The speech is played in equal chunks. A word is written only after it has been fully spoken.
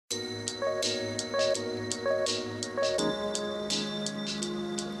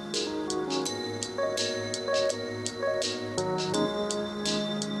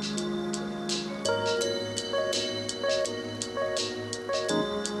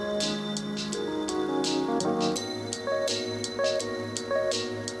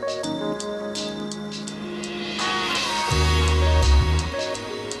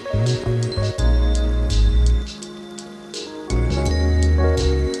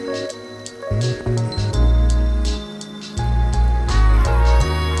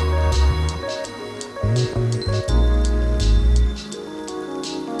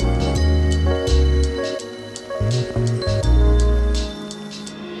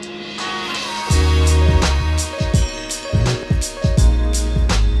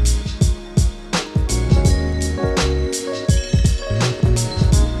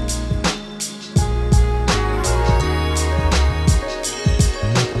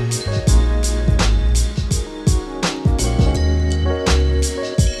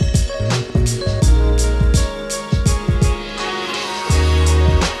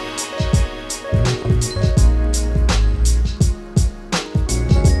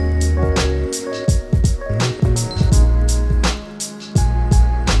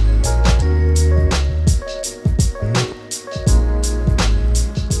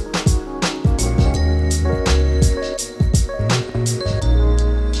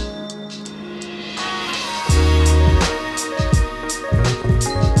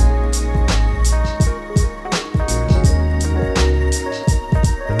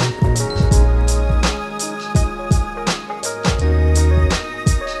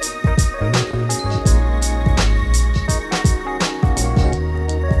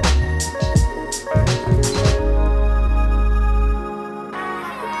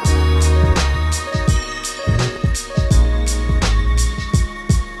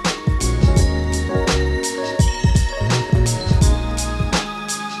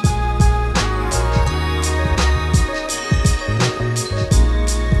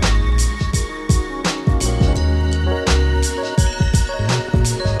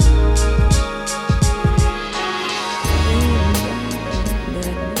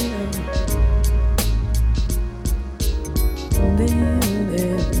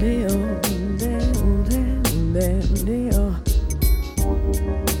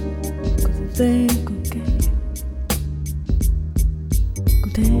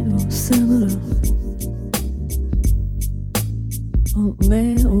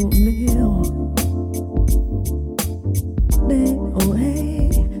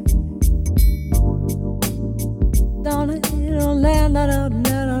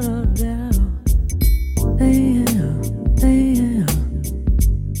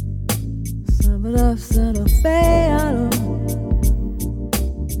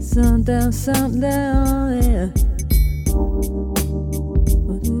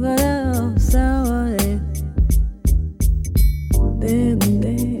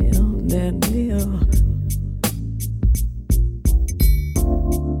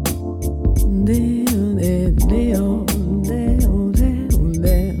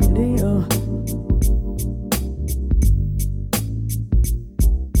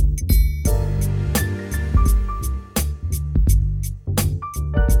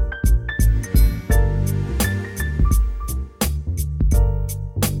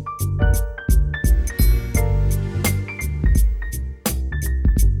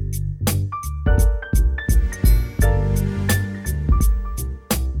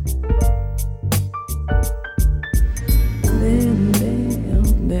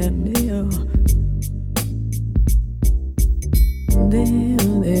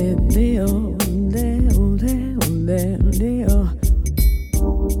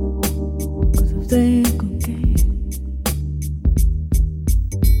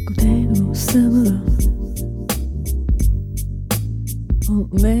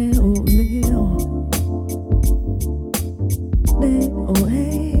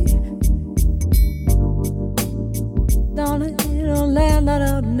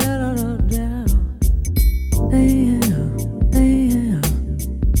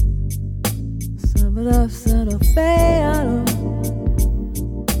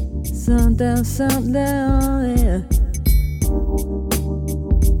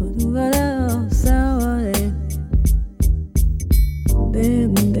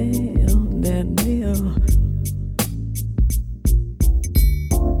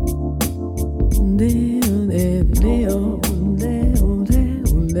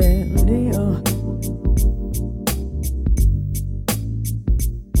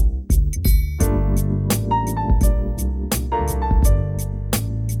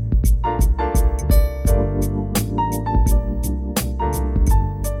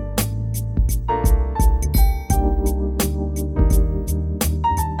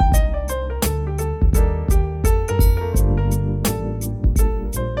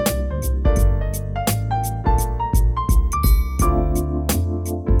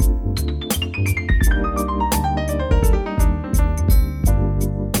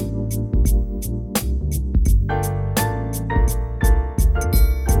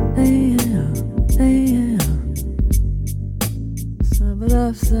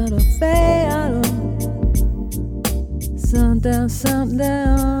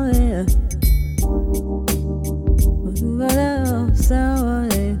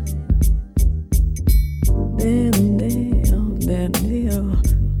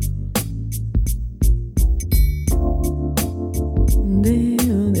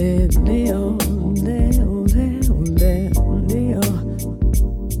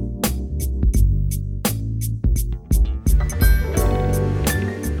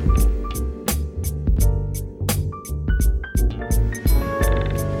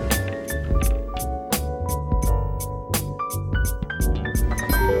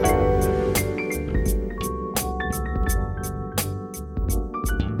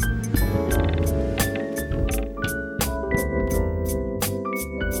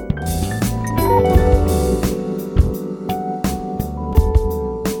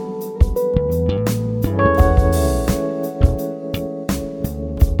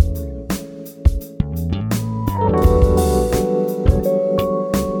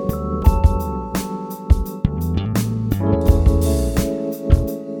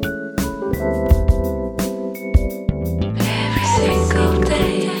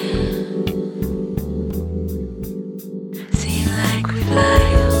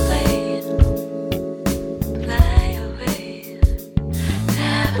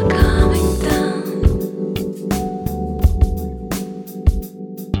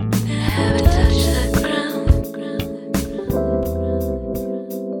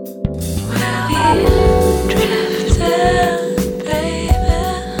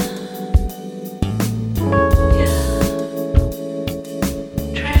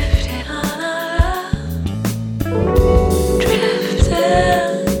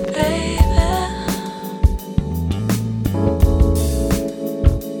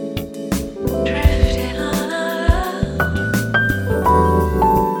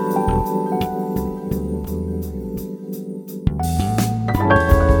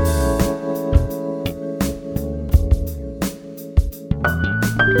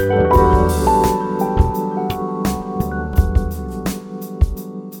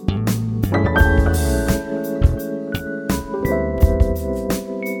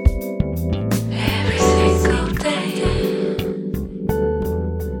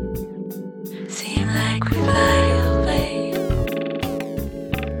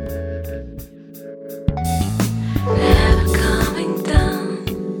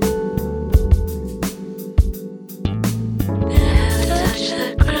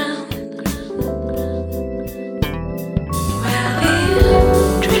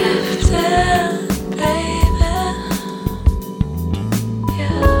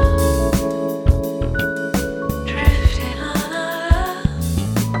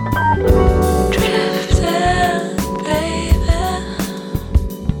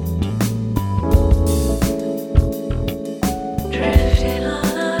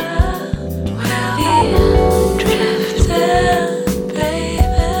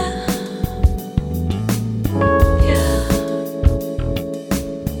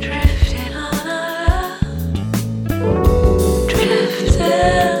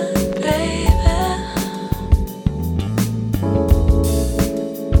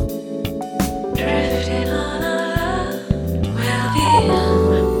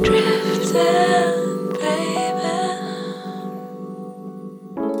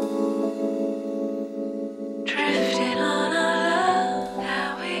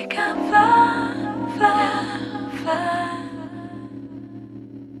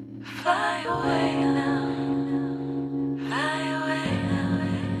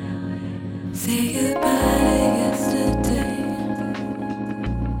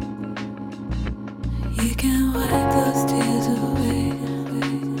can wipe those tears away.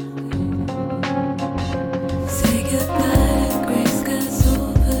 Say goodbye to gray skies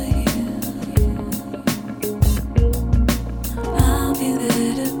over you. I'll be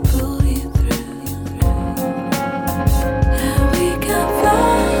there to pull you through. And we can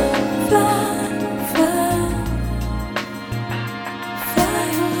fly, fly, fly, fly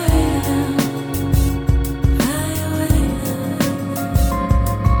away now, fly away now.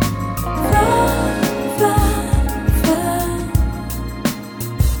 Fly, fly,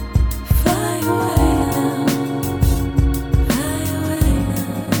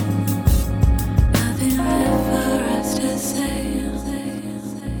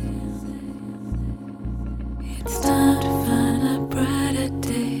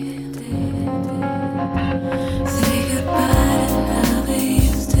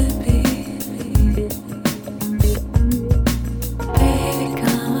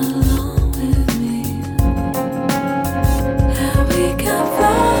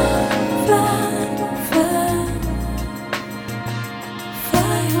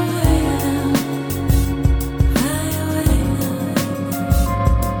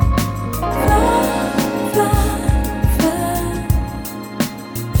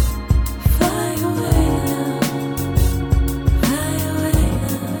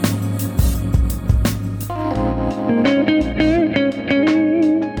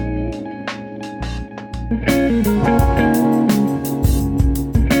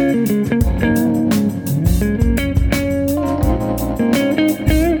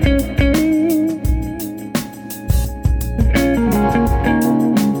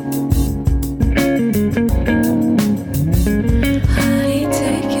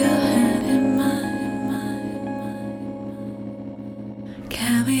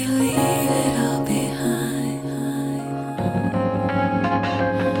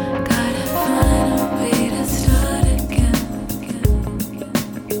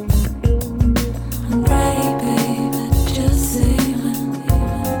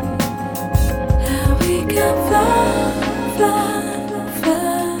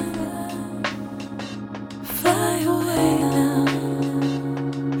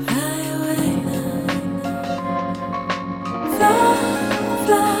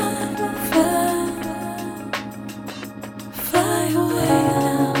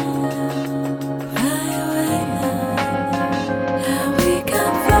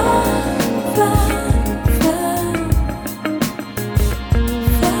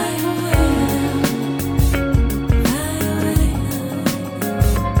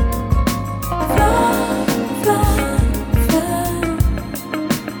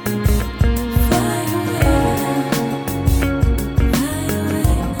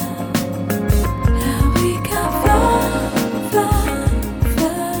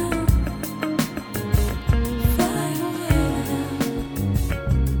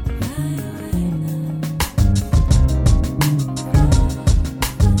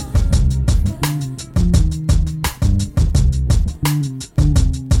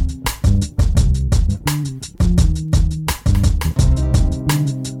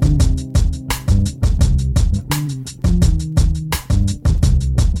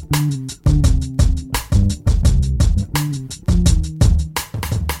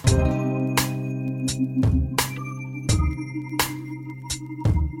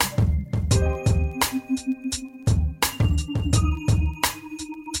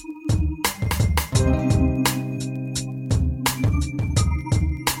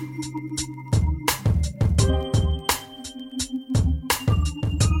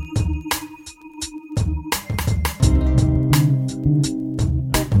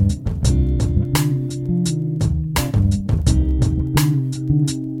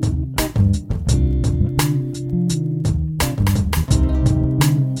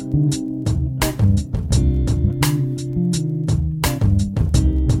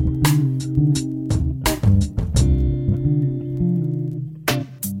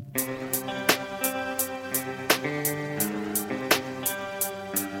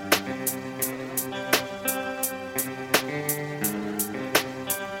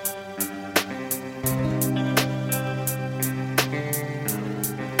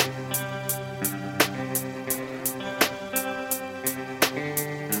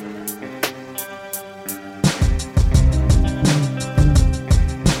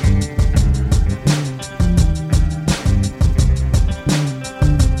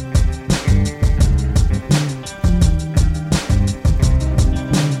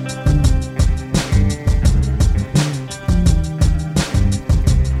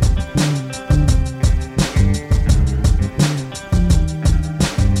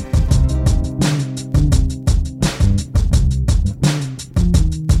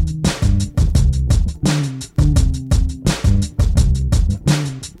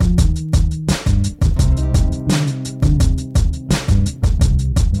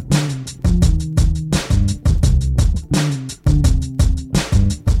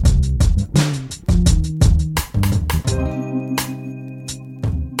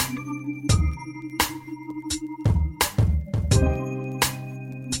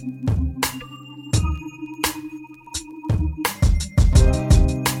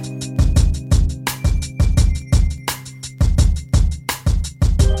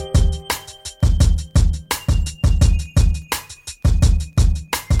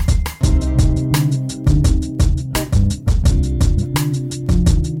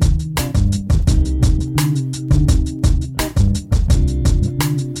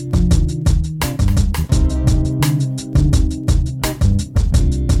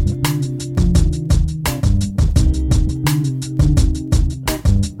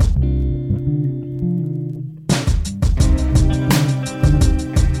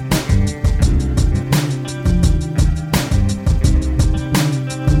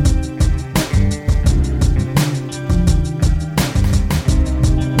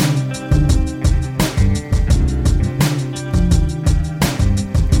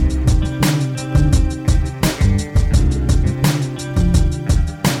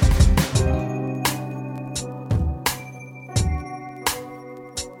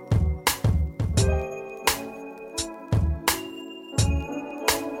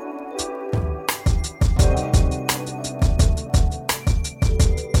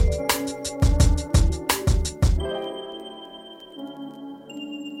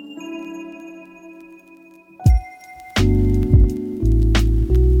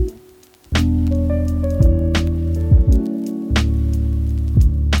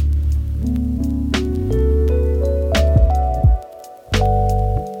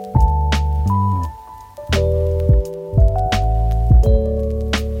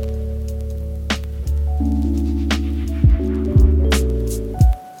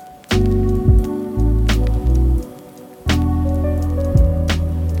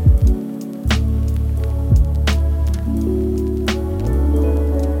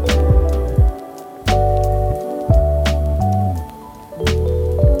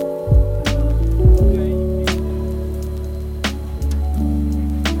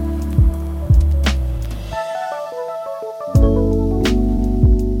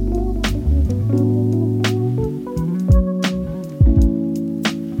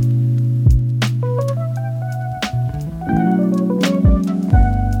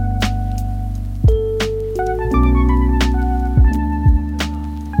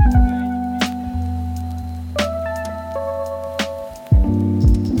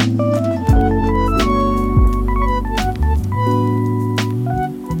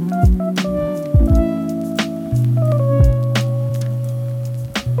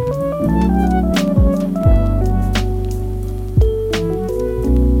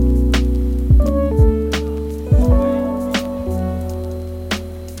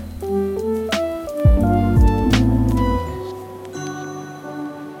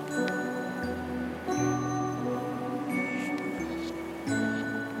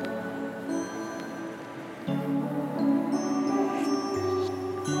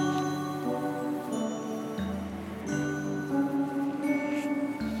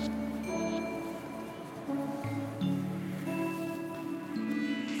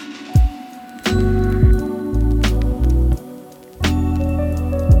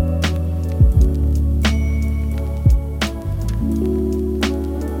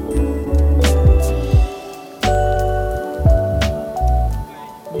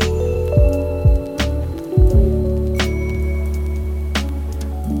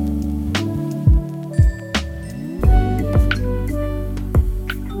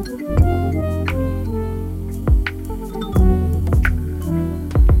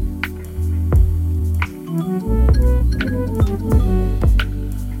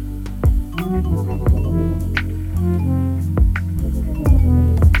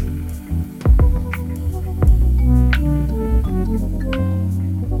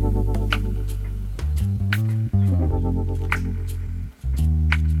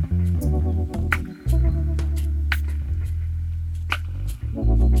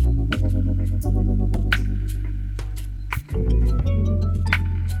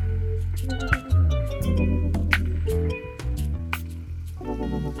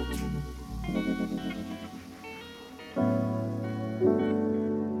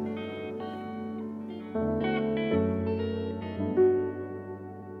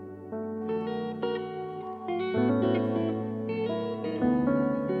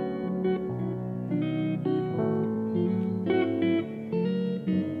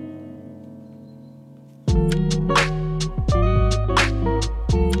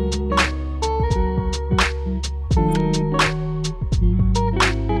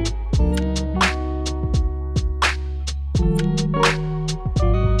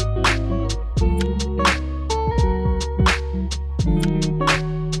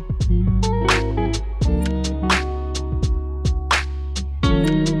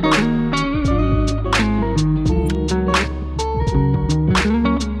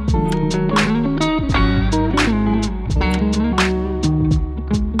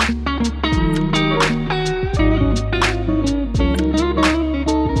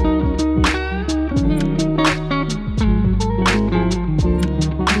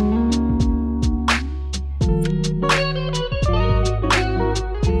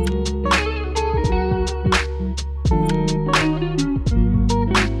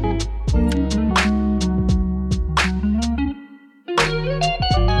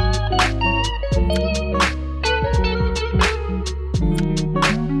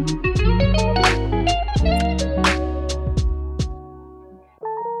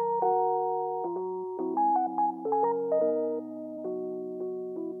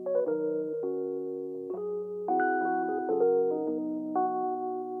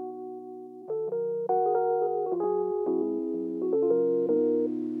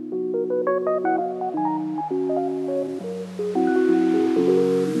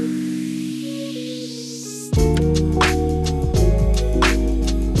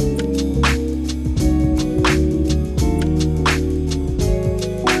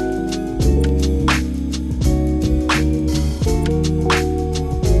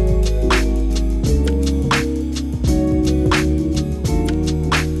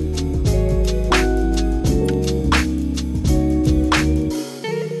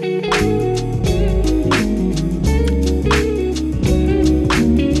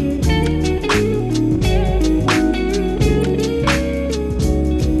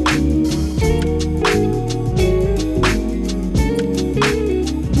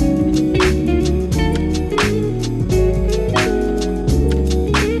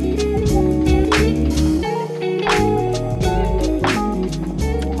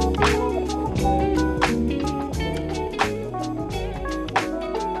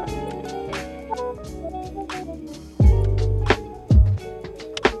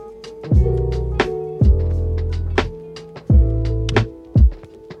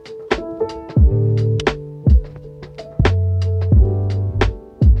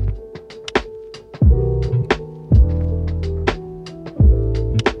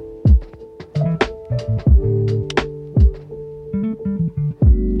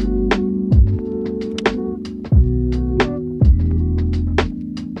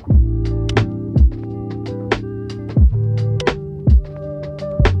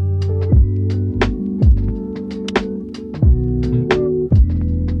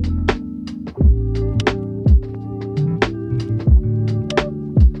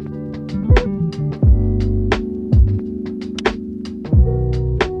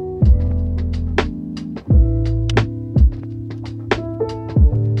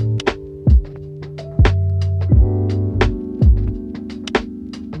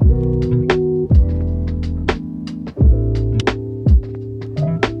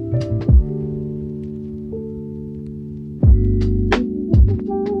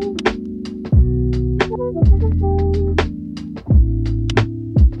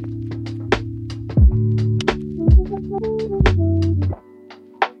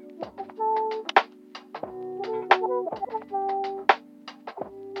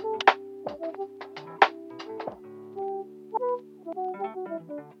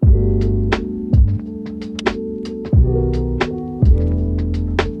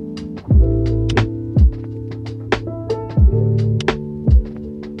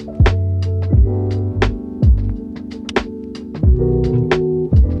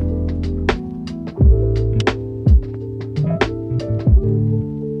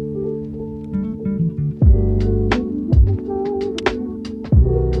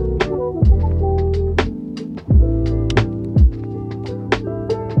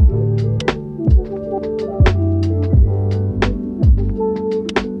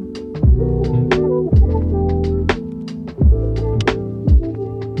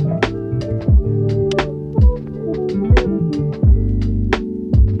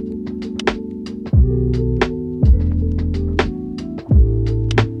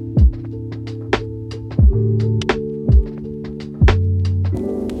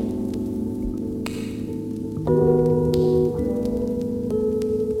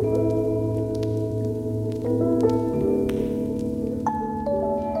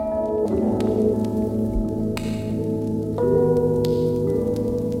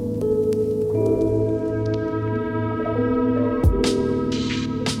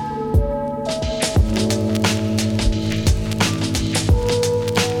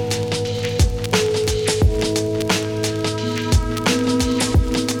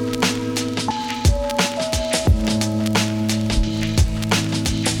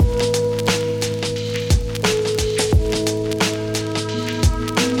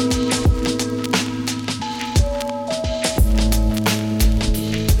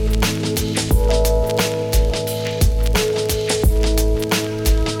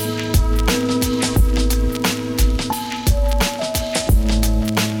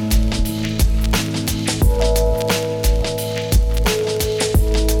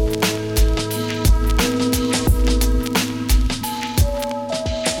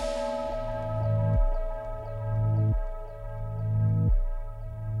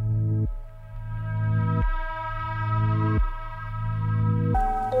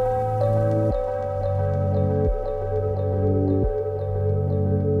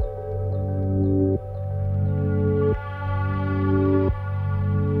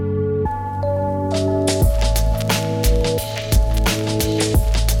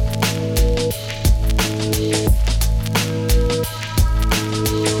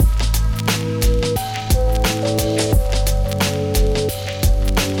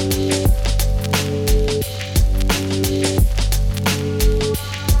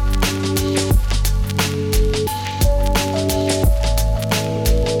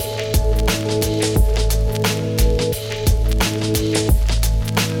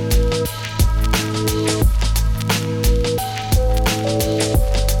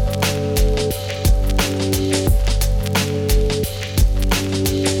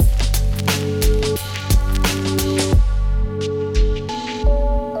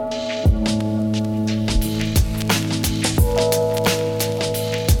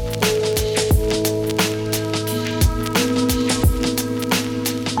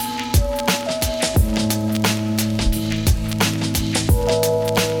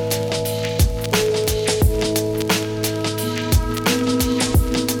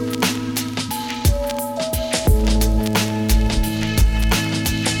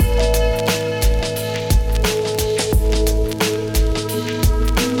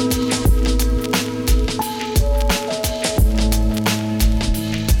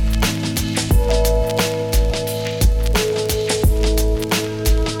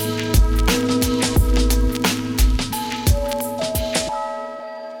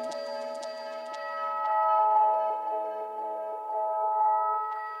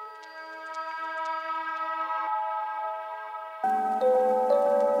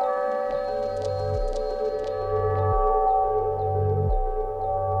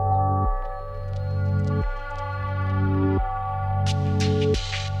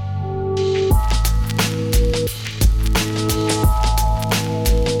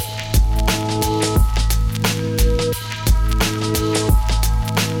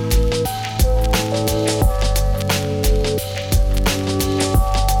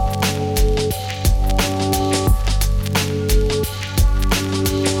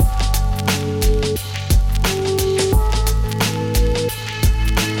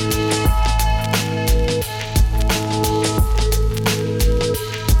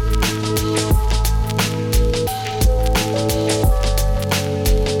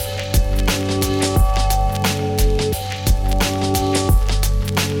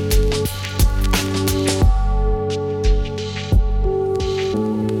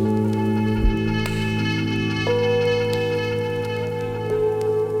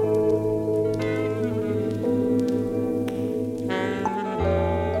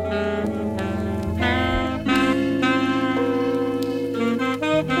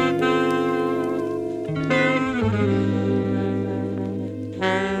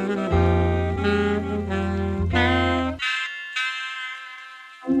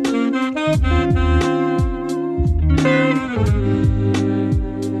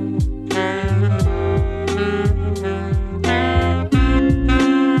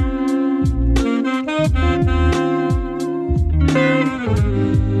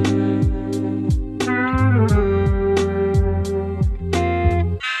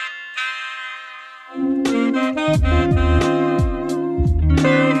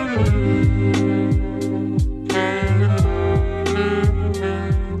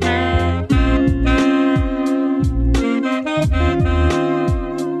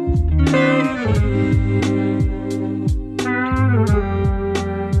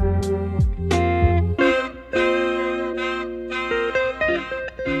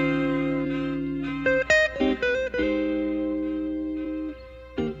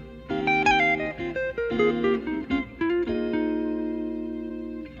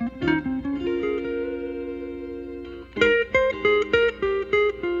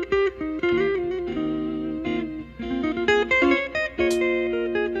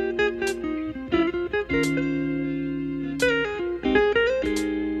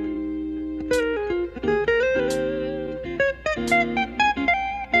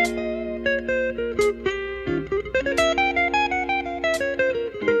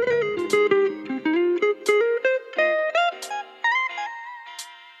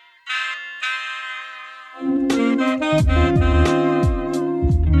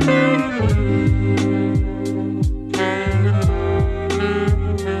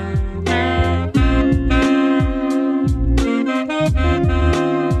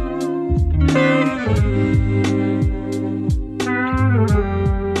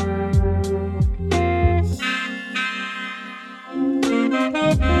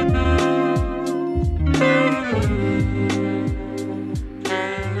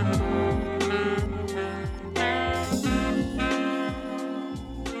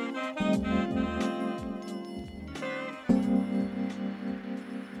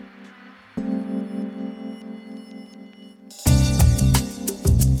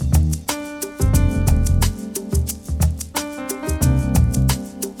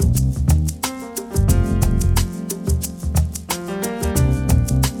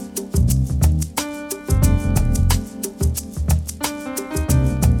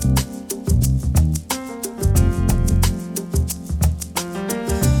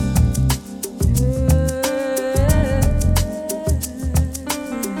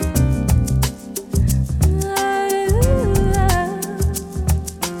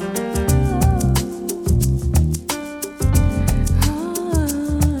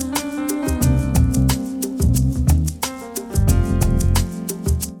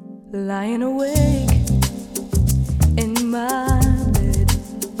 lying awake in my bed,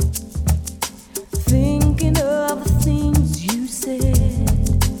 thinking of the things you said,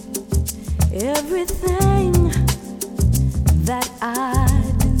 everything that I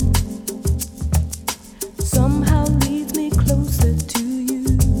do somehow leads me closer to you.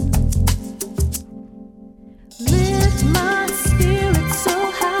 Lift my spirit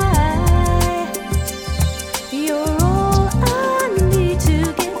so high, you're all I need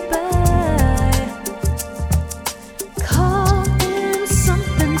to get by. Caught in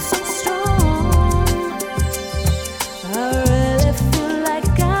something so strong, I really feel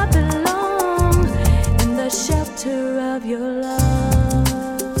like I belong in the shelter of your love.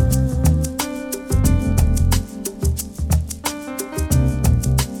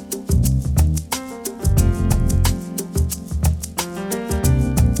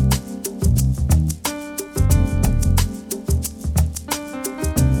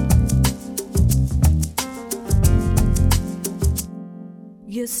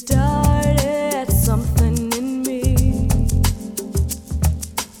 You started something in me,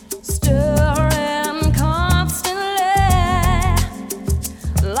 stirring constantly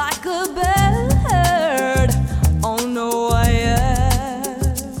like a bird on a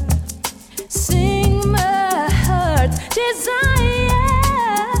wire. Sing my heart's desire,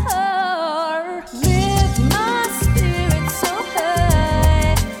 lift my spirit so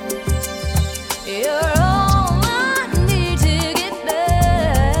high. You're all I need to get by.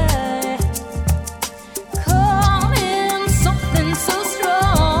 Caught in something so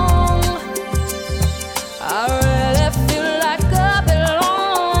strong, I really feel like I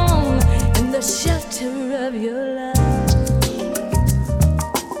belong in the shelter of your love.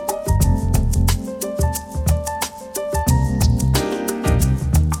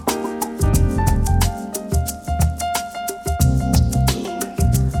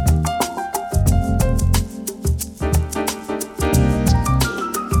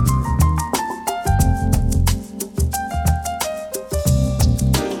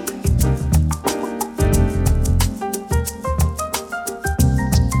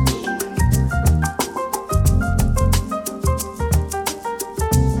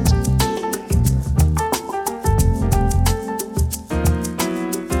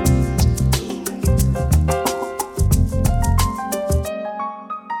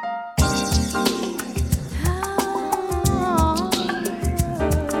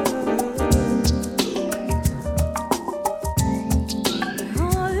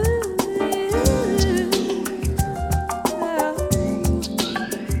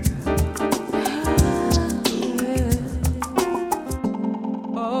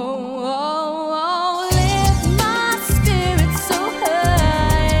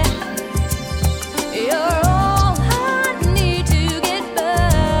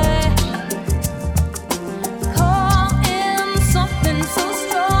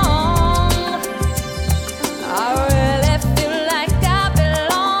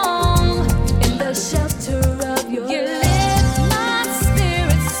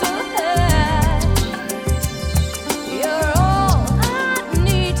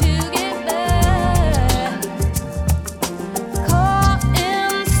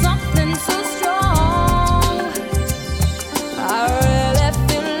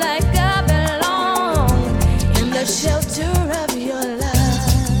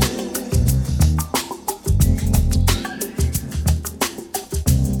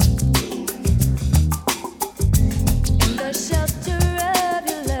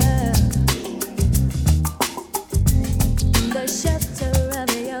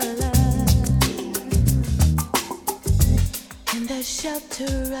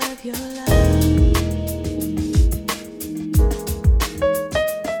 Shelter of your love.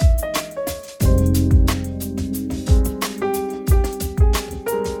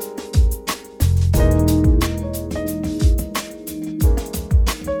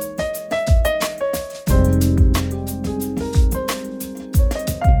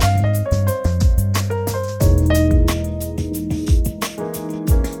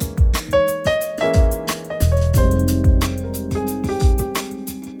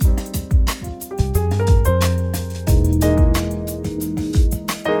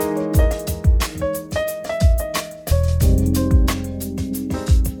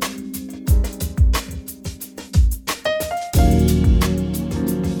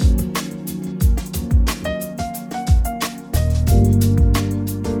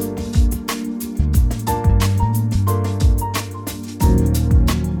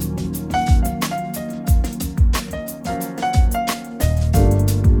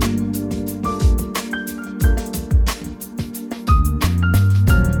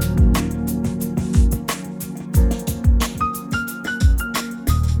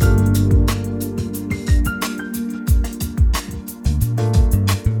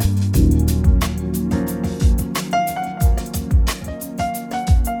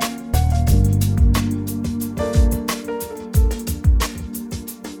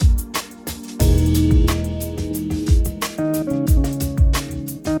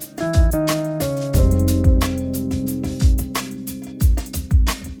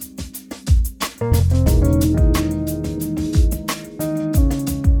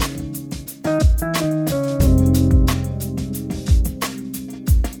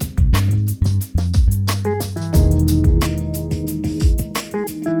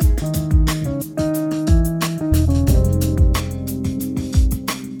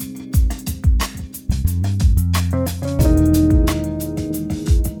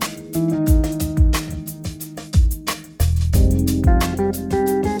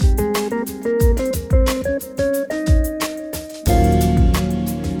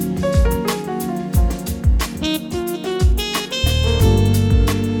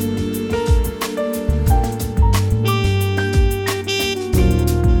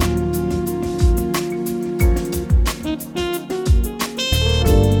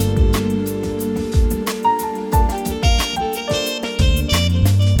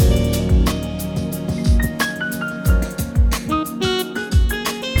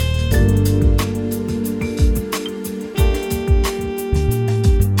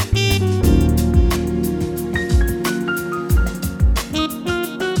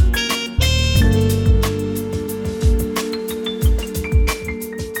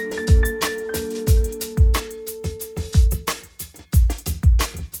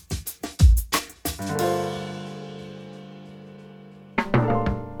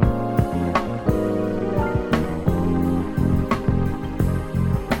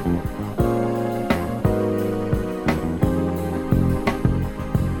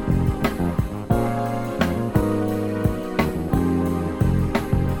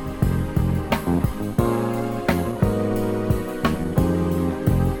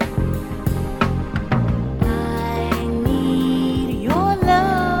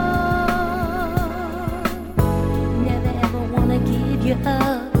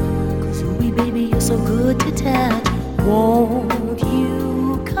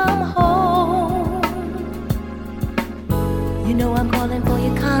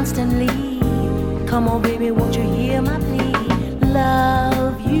 Come on, baby, won't you hear my plea?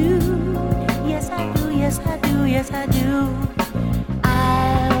 Love you. Yes, I do, yes, I do, yes, I do.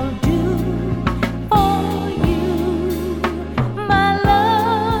 I'll do for you. My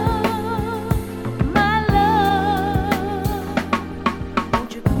love, my love.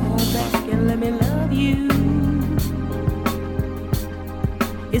 Won't you come on back and let me love you?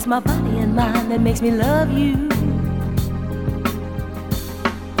 It's my body and mind that makes me love you.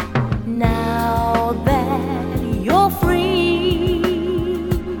 Now that you're free,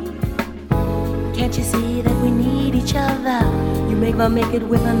 can't you see that we need each other? You make it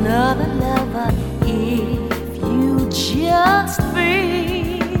with another lover. If you just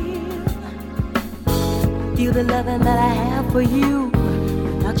feel the loving that I have for you.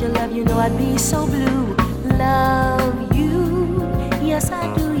 Without your love, you know I'd be so blue. Love you, yes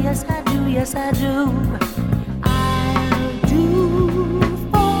I do, yes I do, yes I do. I'll do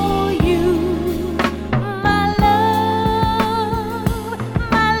for you, my love,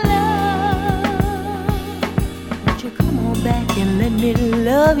 my love. Won't you come on back and let me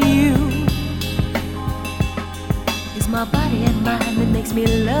love you? It's my body and mind that makes me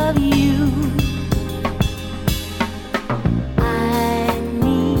love you.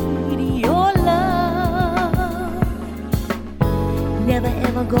 Never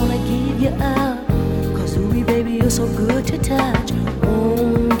ever gonna give you up, 'cause ooh, baby, you're so good to touch.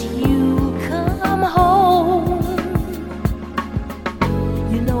 Won't you come home?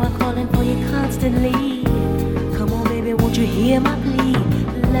 You know I'm calling for you constantly. Come on, baby, won't you hear my plea?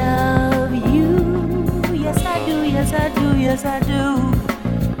 Love you, yes I do, yes I do, yes I do.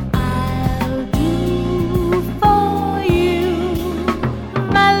 I'll do for you,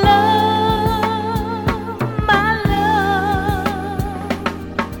 my love, my love.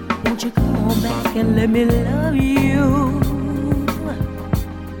 Won't you come on back and let me love you?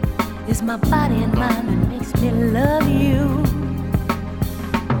 It's my body and mind that makes me love you.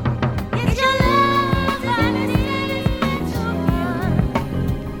 It's your love that is so fun.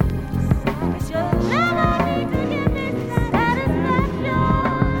 It's your love I need to give me satisfaction.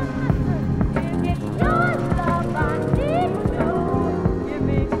 It's your love I need to give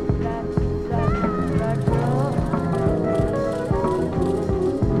me satisfaction.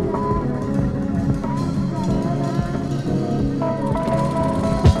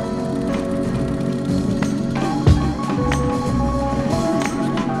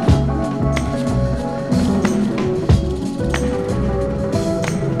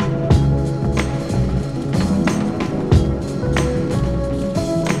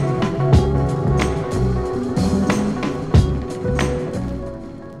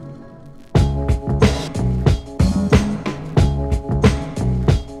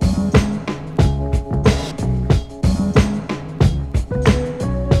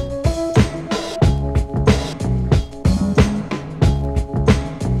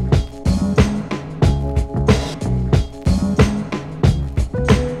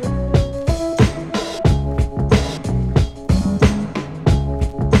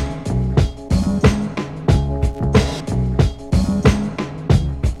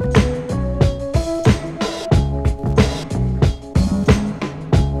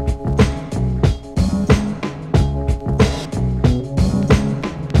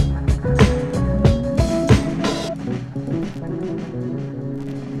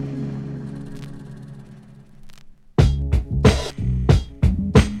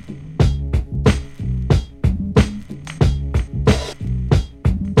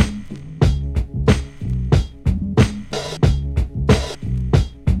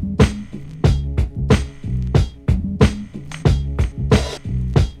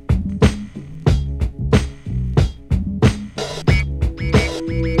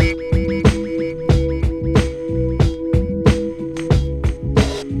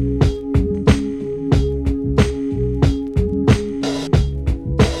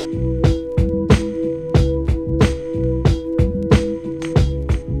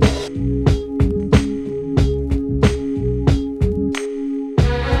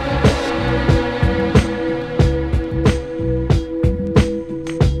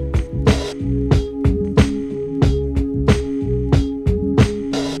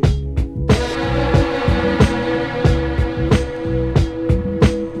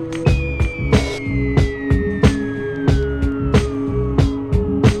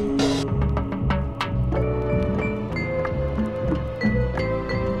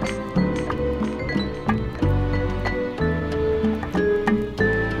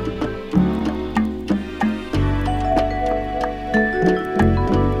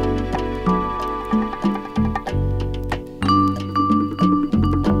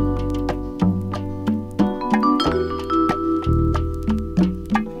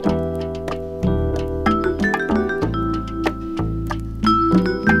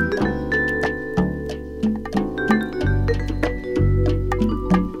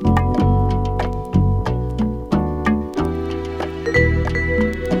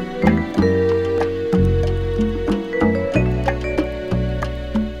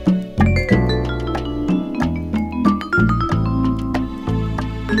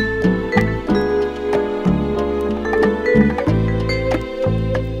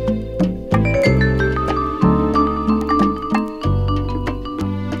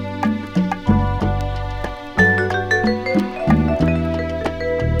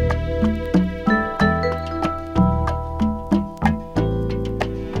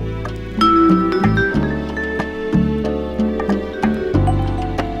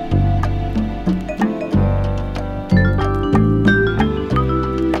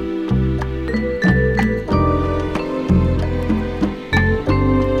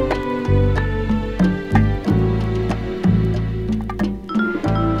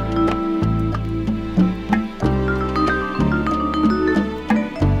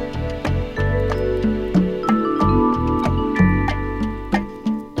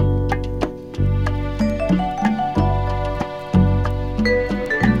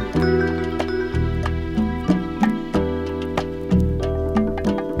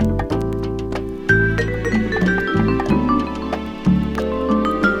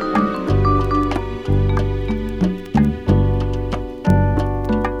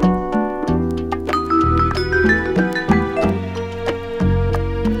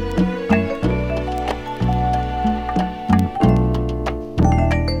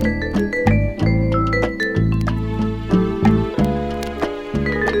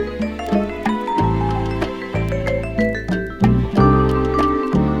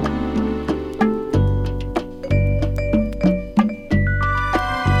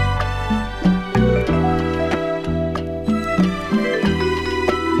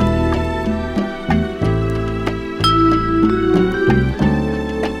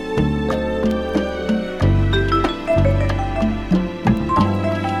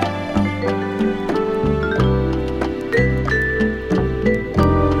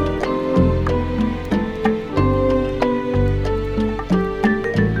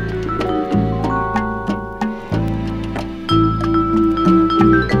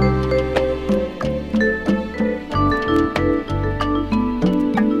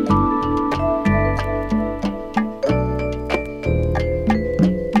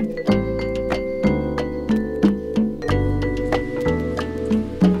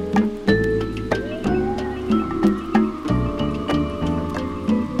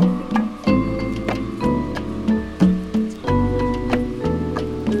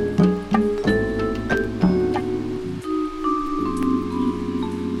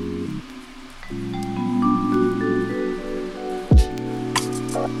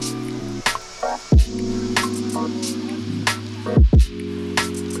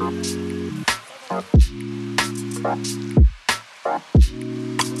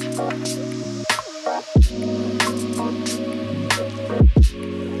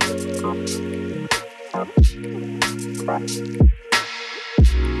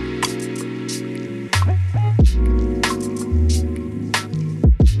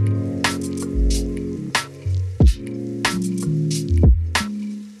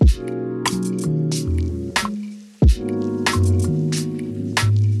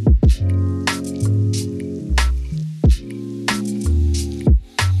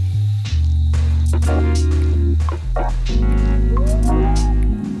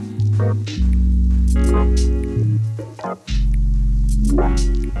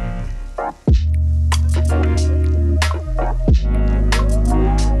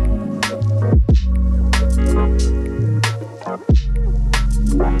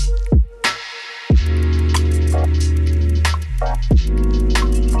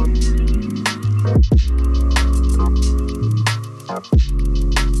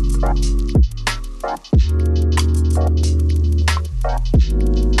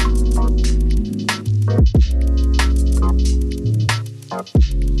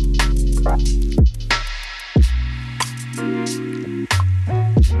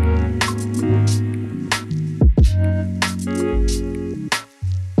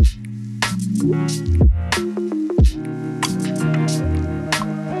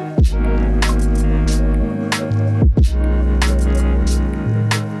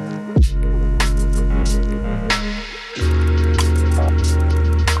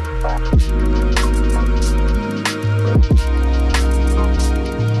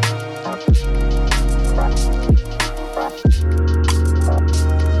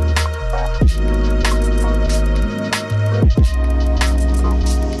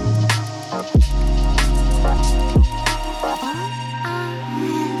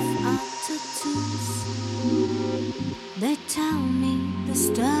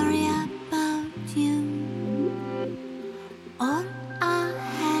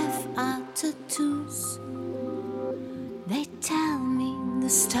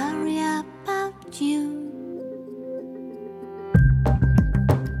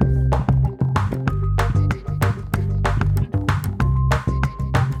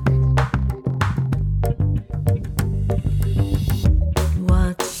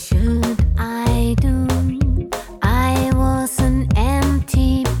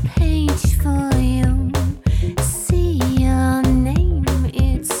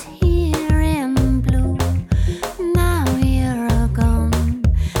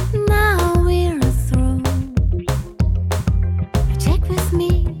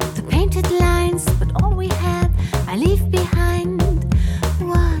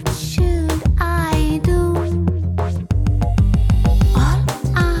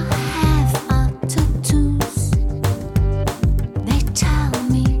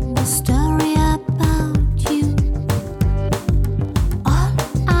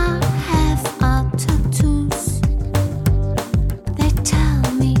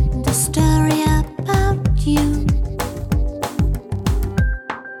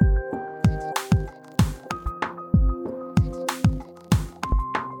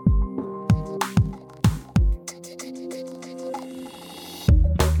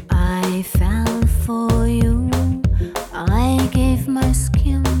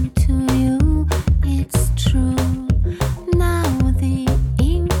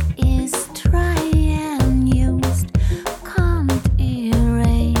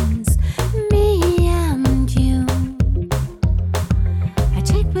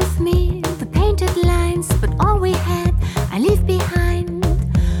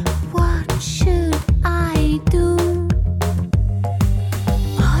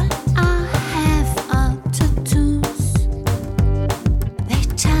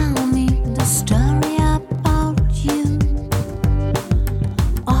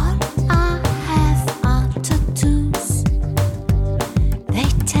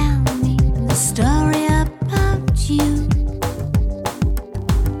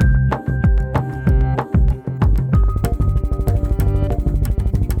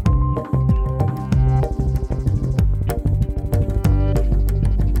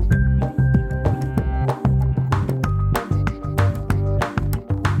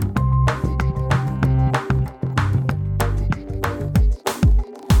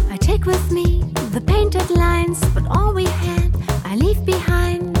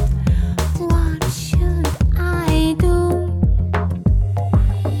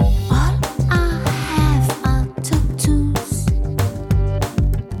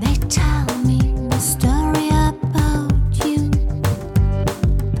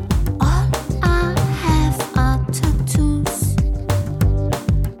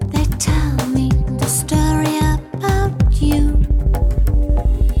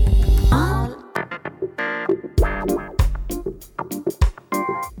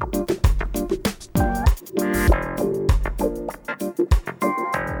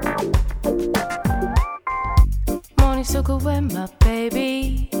 my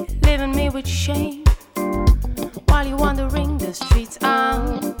baby, leaving me with shame. While you're wandering the streets,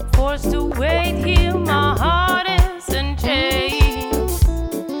 I'm forced to wait here. My heart is in chains.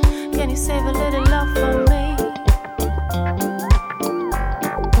 Can you save a little love for me?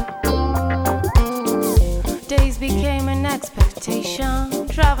 Days became an expectation,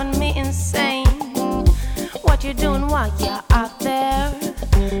 driving me insane. What you doing while you're out there?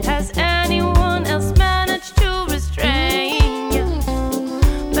 Has anyone else managed to restrain you?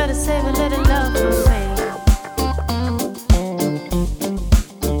 Better save a little love for me.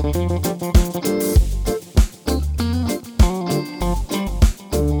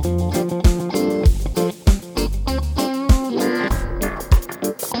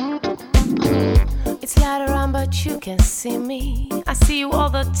 It's light around, but you can see me. I see you all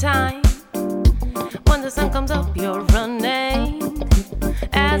the time. When the sun comes up, you're running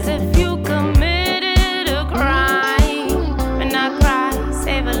as if you committed a crime. And I cry,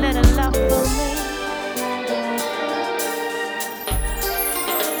 save a little love for me.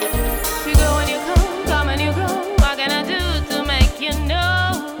 You go and you come and you go. What can I do to make you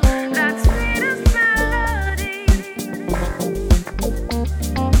know that sweetest melody?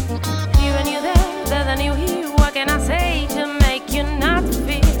 Here and you there and you here. What can I say to make you not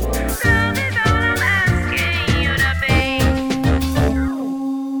feel? Love is all I'm asking you to be.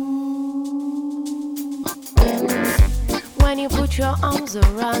 When you put your arms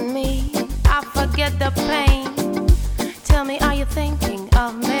around me, I forget the pain. Tell me, are you thinking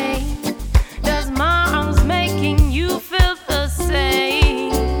of me? Does my arms making you feel the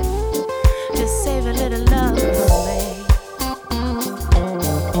same? Just save a little love for me.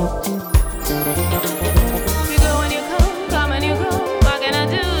 You go and you come and you go. What can I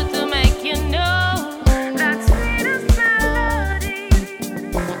do to make you know that sweetest melody?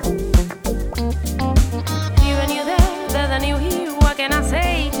 Here and you there and you here. What can I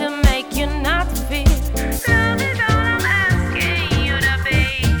say to make you not feel? Love is all I'm asking you to be.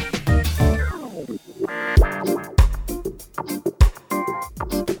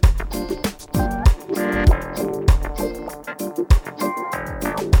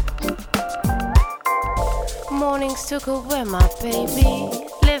 Mornings took away my baby,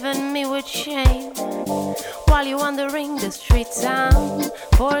 leaving me with shame. While you're wandering the streets, I'm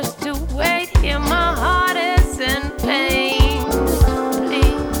forced to wait here. My heart is in pain.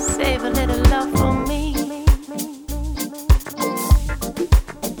 Please save a little love for me.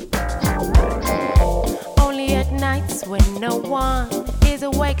 Only at nights when no one is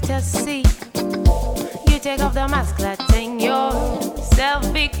awake to see, you take off the mask, letting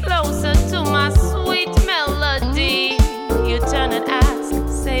yourself be closer to my sweet melody. You turn and ask,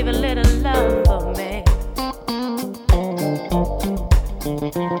 save a little love for me.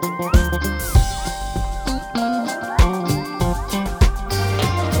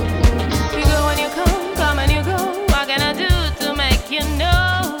 You go and you come and you go. What can I do to make you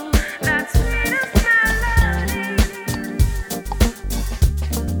know that sweetest melody?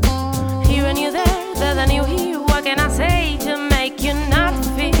 Here and you there and you here. What can I say to make you not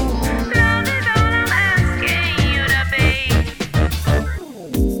feel? Love is all I'm asking you to be.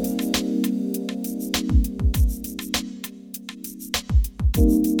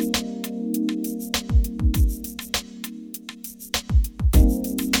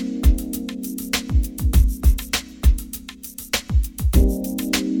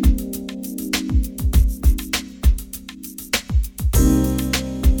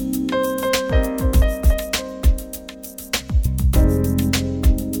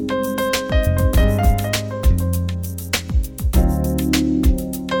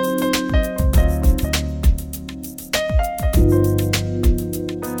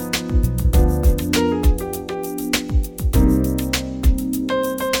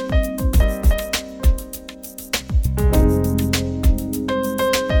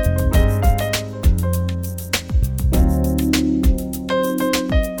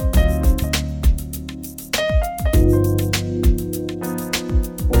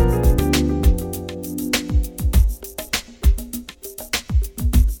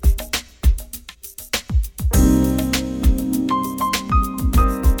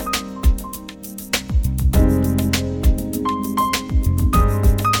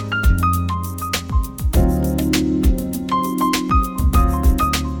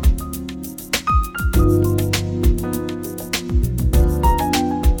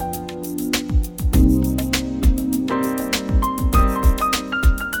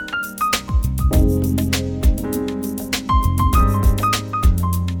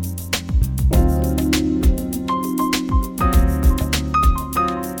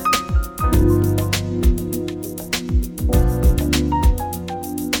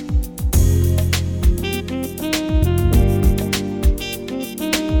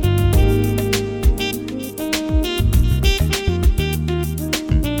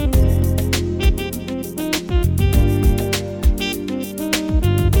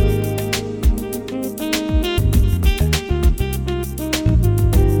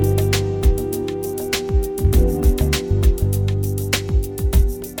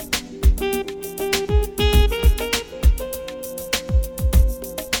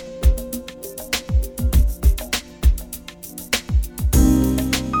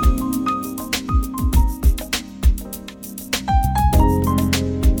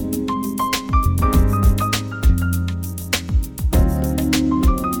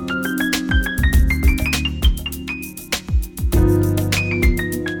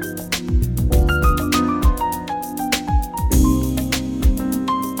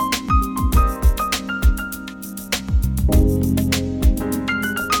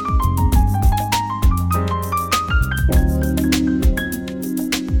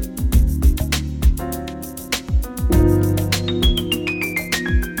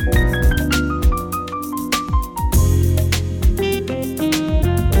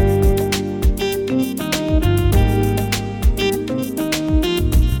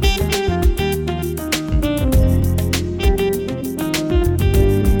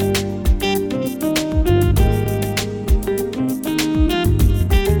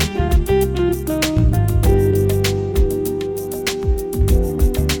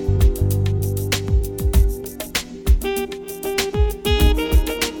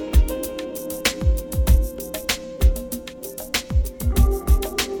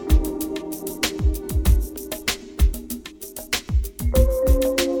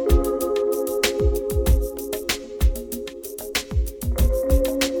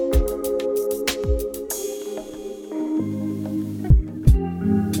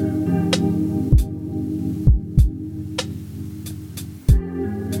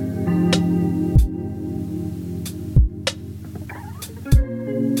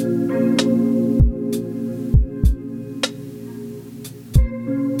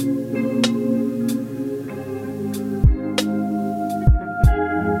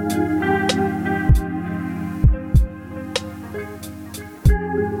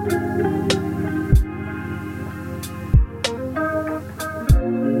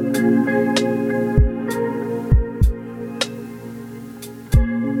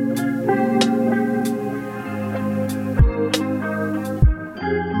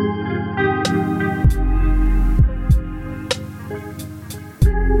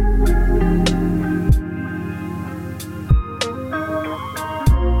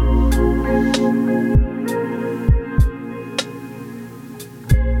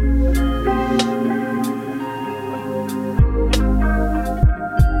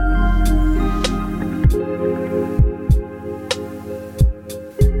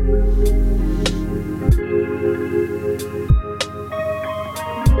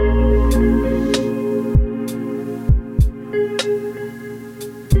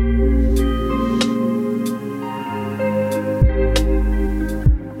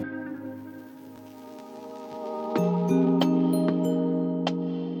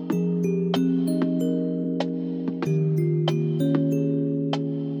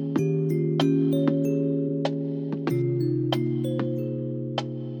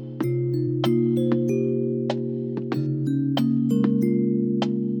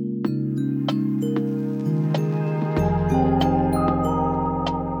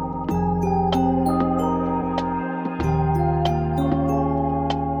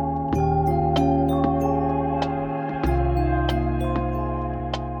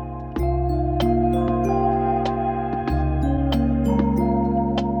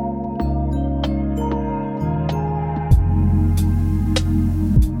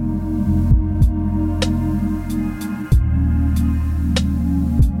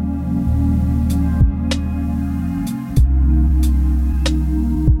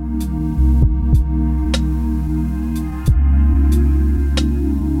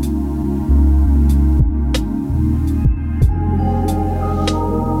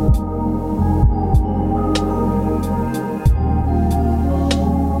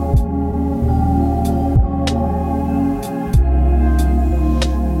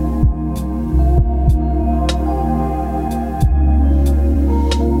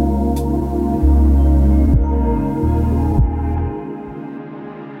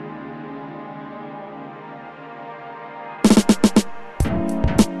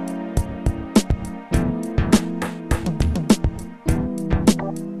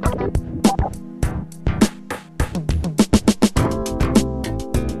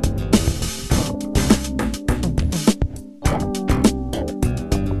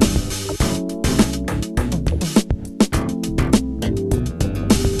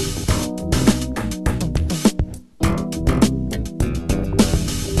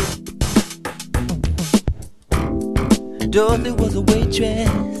 Dorothy was a waitress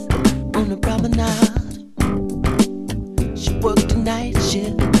on the promenade. She worked the night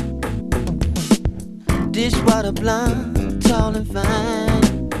shift. Dishwater blonde, tall and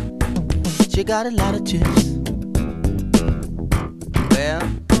fine. She got a lot of tips. Well,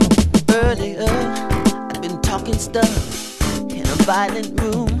 earlier I've been talking stuff in a violent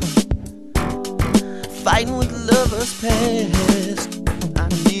room, fighting with lovers past. I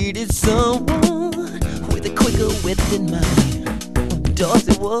needed someone with a quicker wit than mine.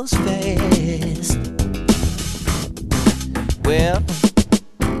 Dorothy was fast. Well,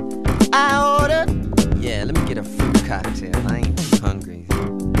 I ordered, yeah, let me get a fruit cocktail, I ain't too hungry.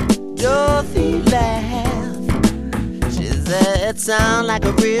 Dorothy laughed. She said, sound like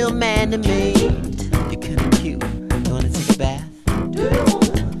a real man to me. You're kinda cute, you wanna take a bath? Do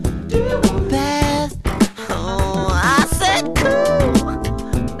you want a bath? Oh, I said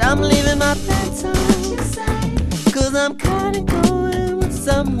cool, I'm leaving my pants on. Cause I'm kinda going with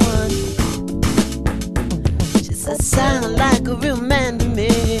someone. She said, sound like a real man to me.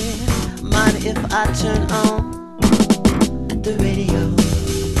 Mind if I turn on the radio?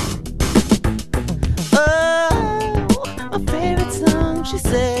 Oh, my favorite song, she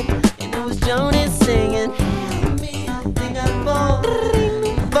said, and it was Joni singing. Help me, I think I'm born.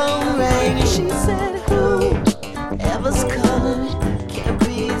 Phone rang and she said, who ever's color can't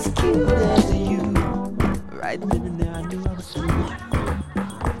be as cute as you. Right then and there I knew I was through.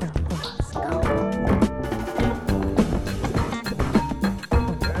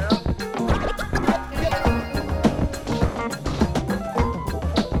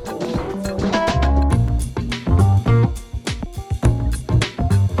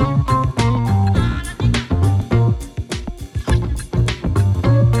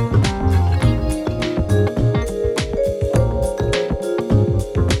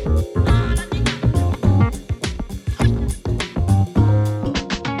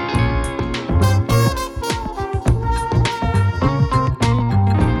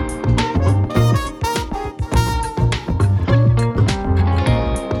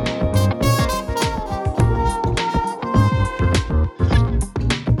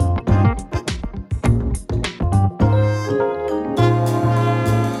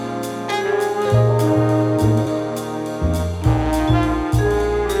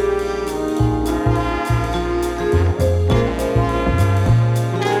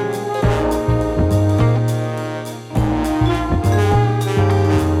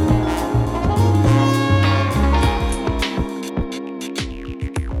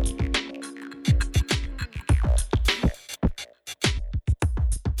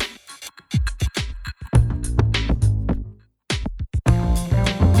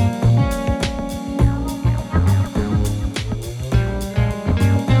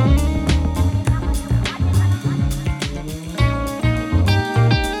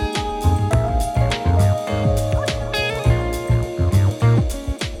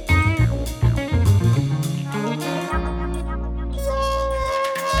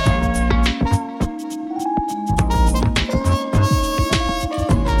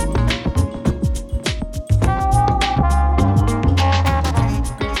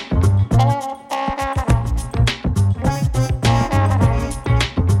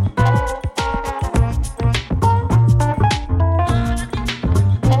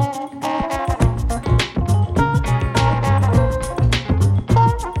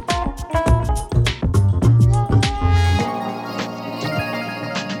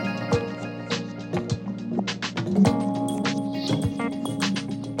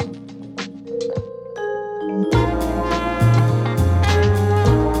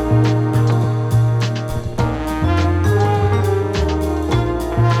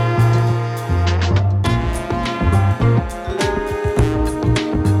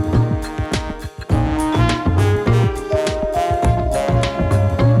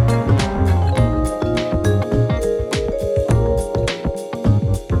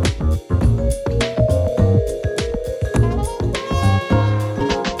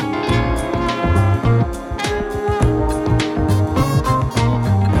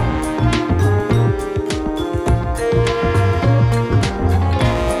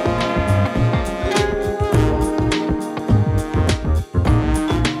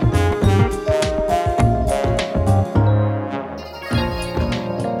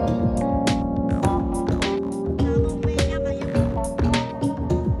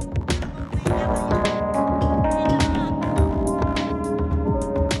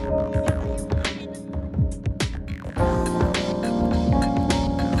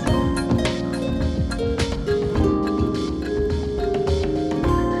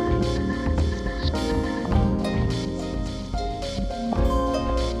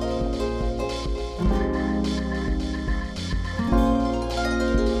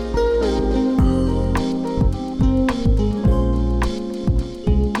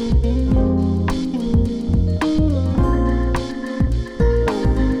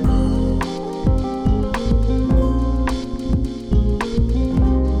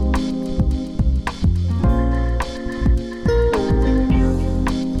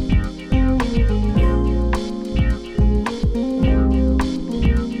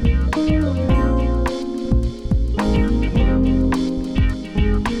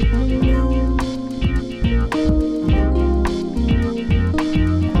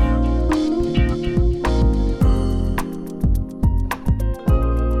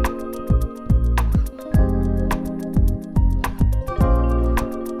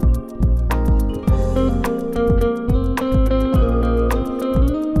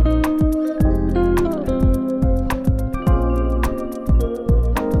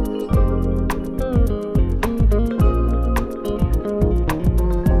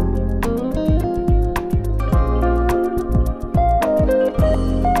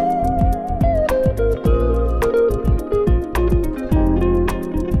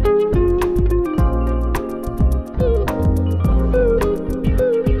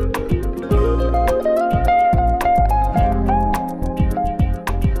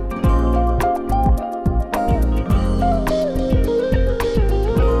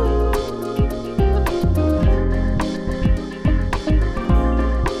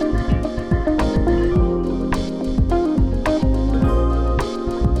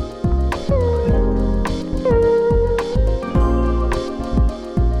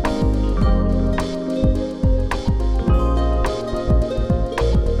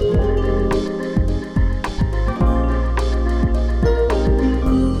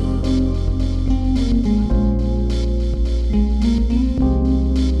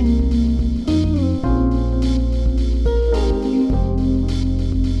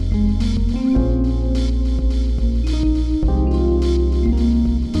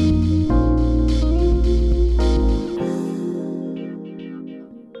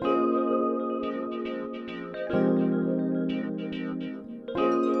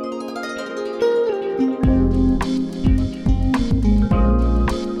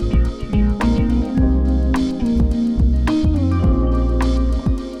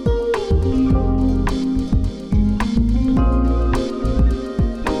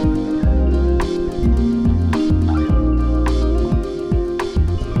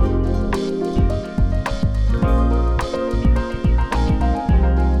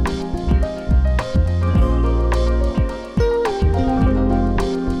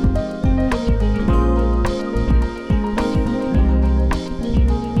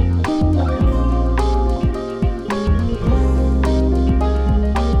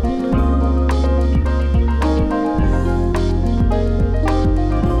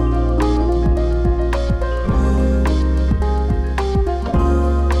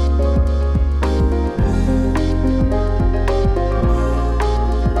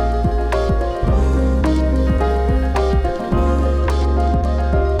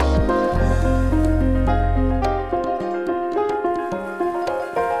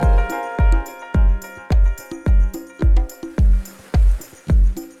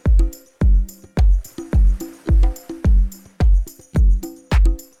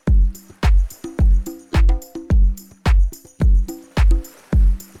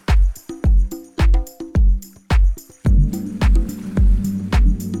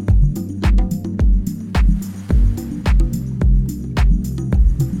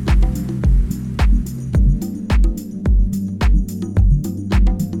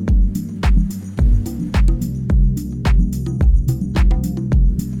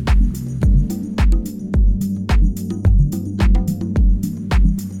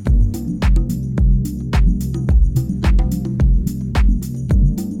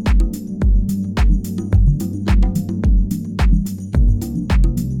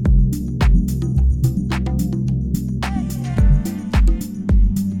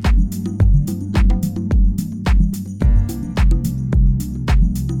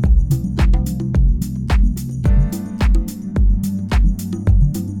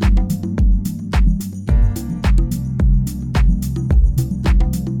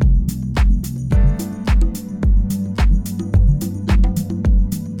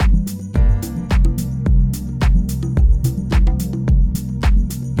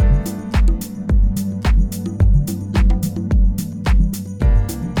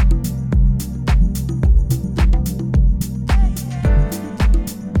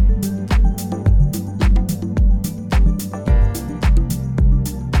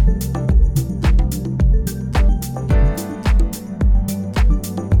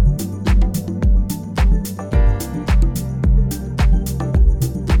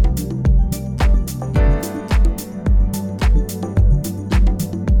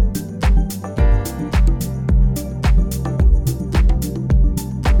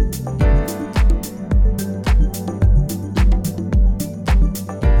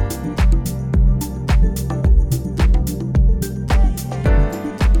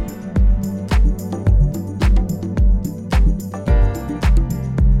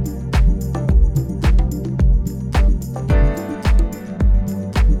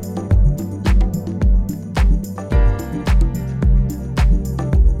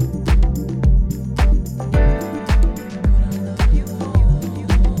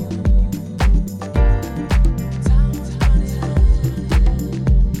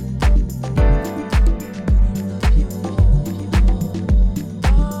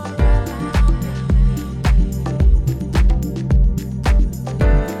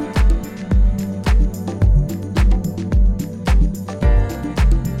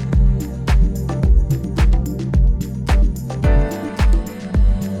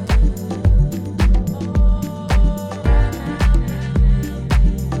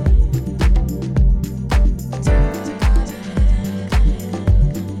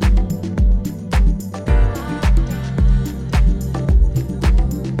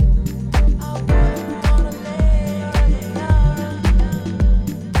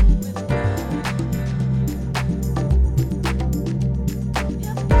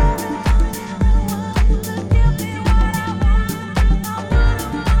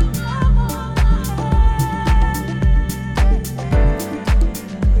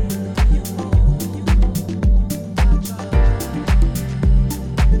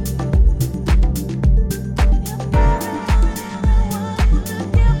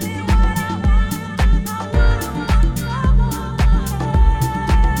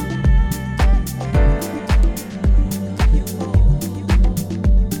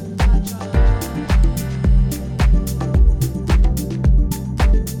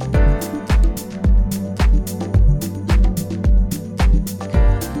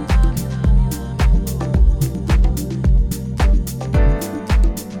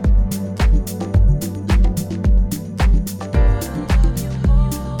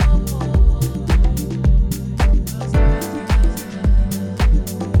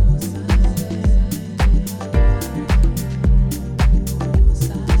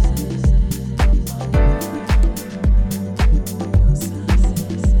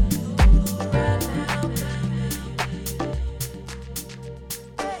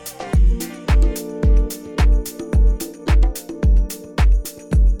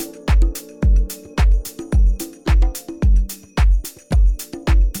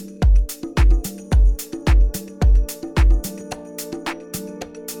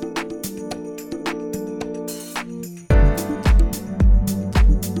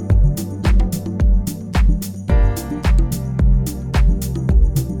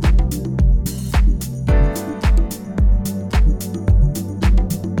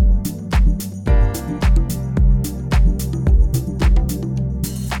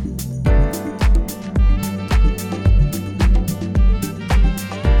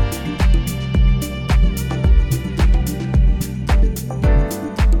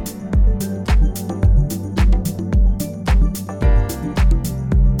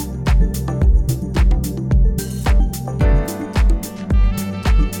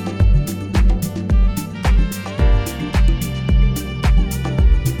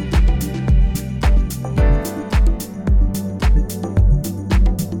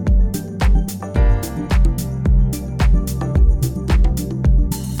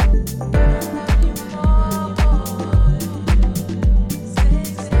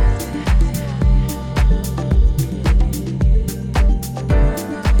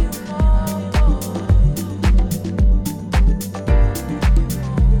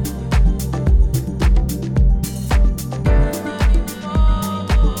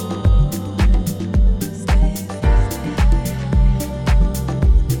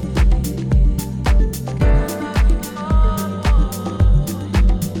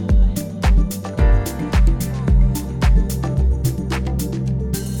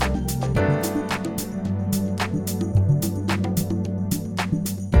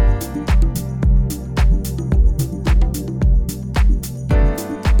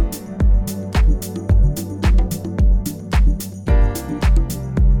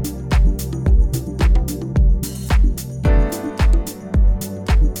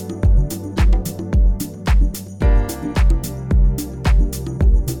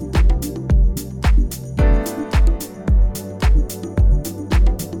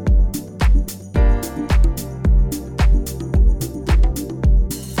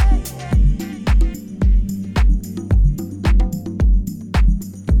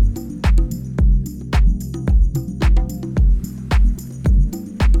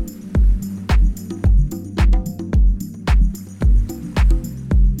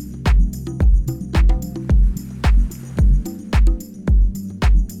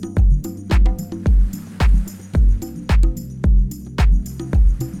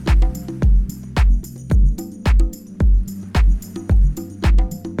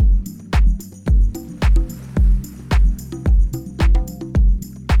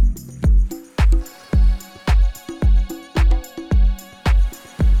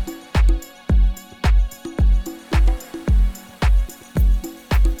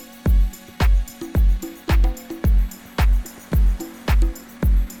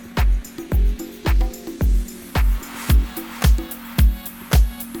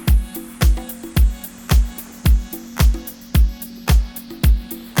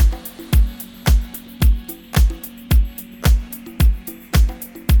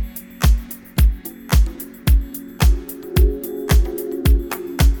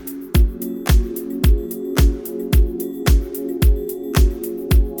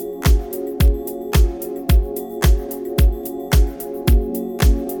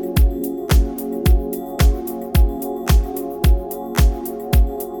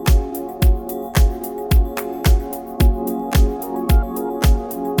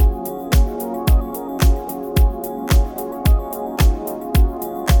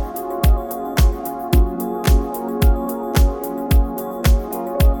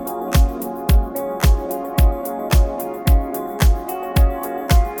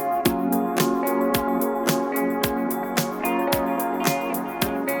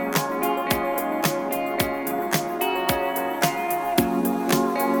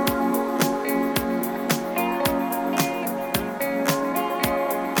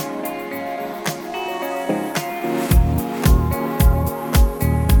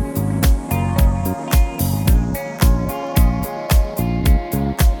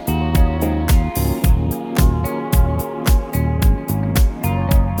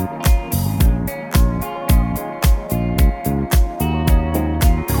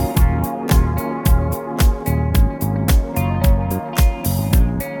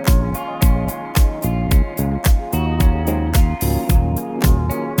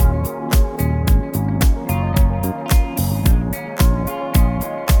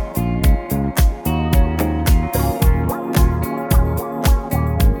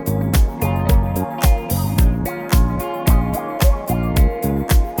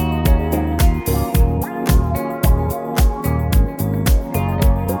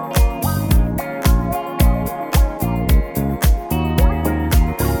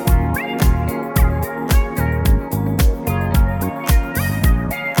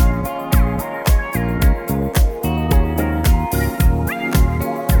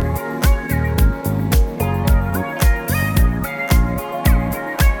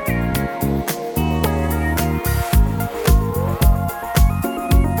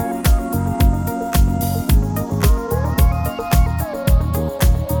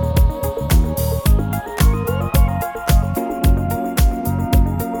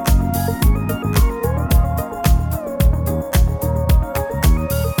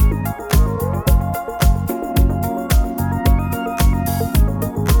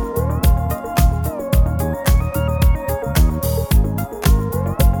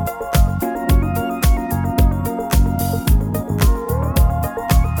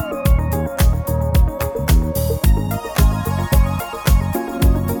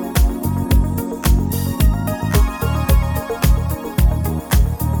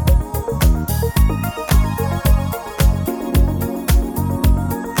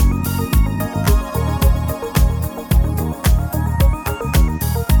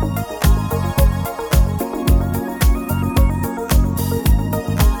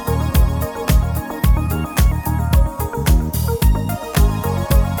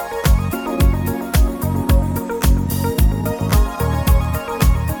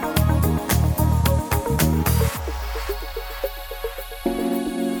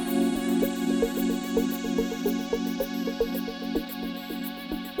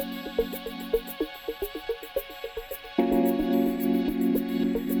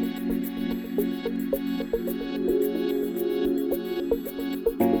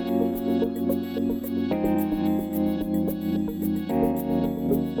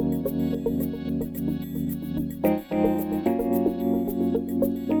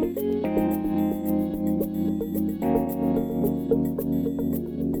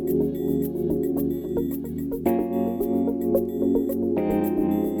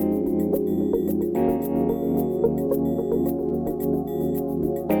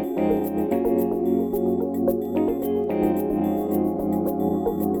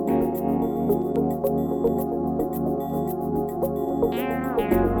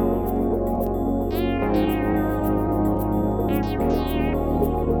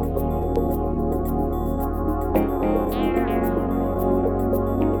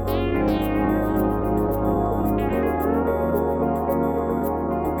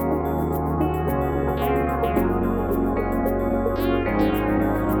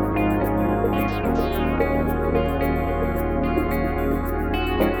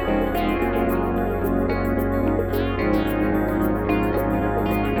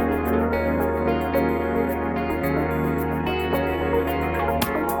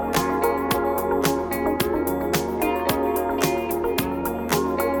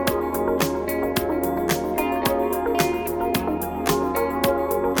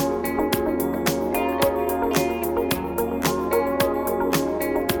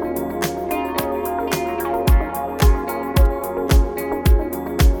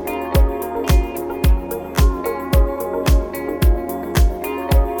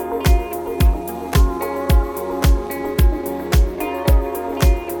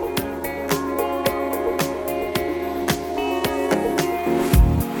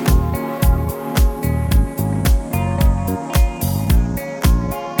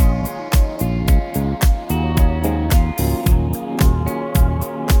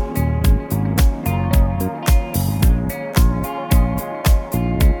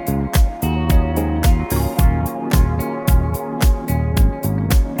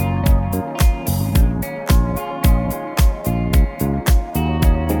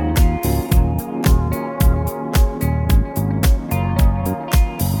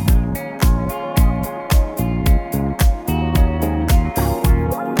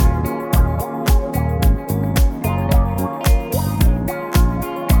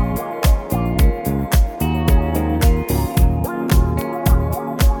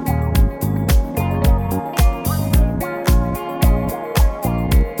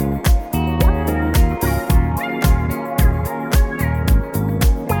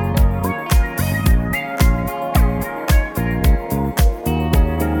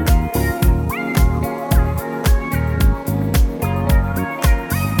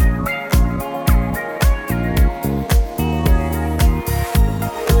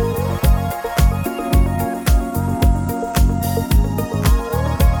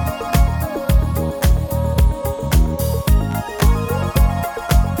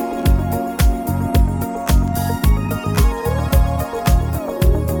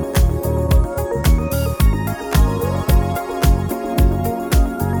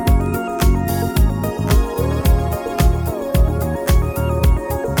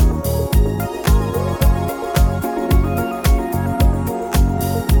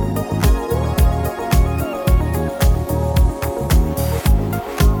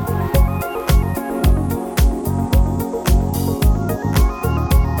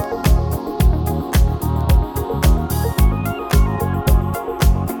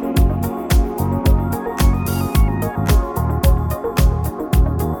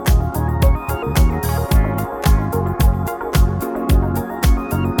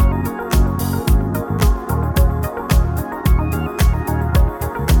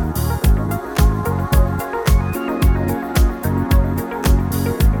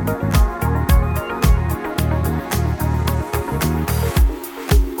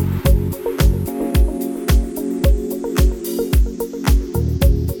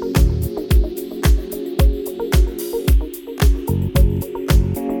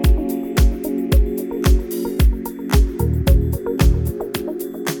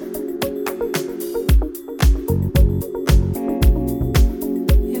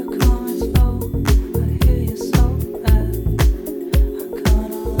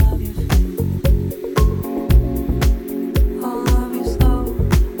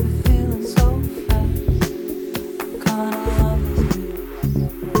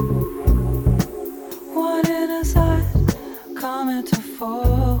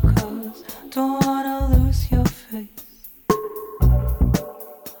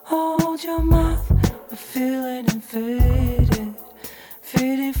 Hold your mouth, I feel it and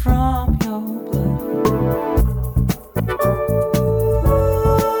faded from your blood.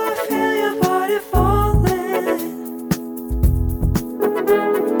 I feel your body falling.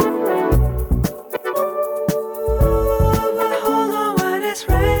 But hold on when it's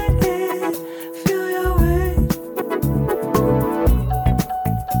raining. Feel your weight.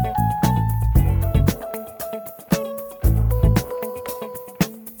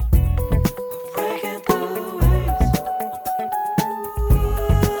 Breaking the waves.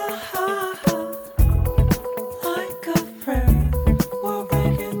 Like a prayer, we're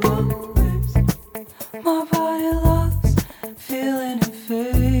breaking the waves. My body lost, feeling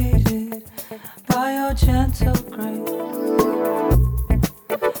invaded by your gentle grace.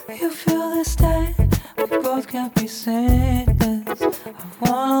 You feel the stain, we both can't be saintless. I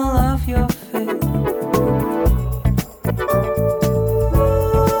wanna love your face.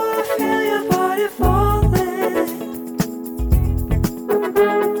 I feel your body falling.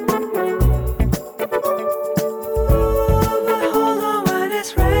 But hold on when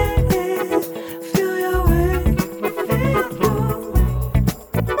it's raining. Feel your weight, feel your weight.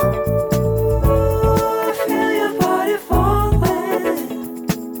 I feel your body falling.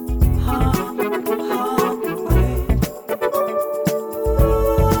 Wait.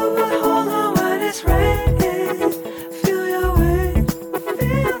 But hold on when it's raining. Feel your weight,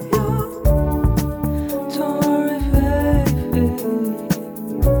 feel your. Don't worry, baby.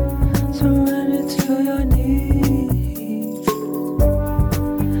 Surrender to your needs.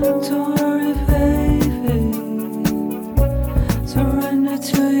 Don't worry, baby. Surrender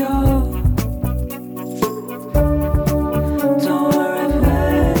to your. Don't worry,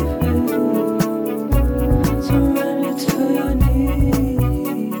 baby. Surrender to your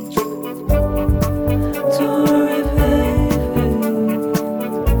needs. Don't worry, baby.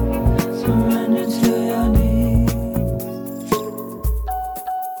 Surrender to your needs.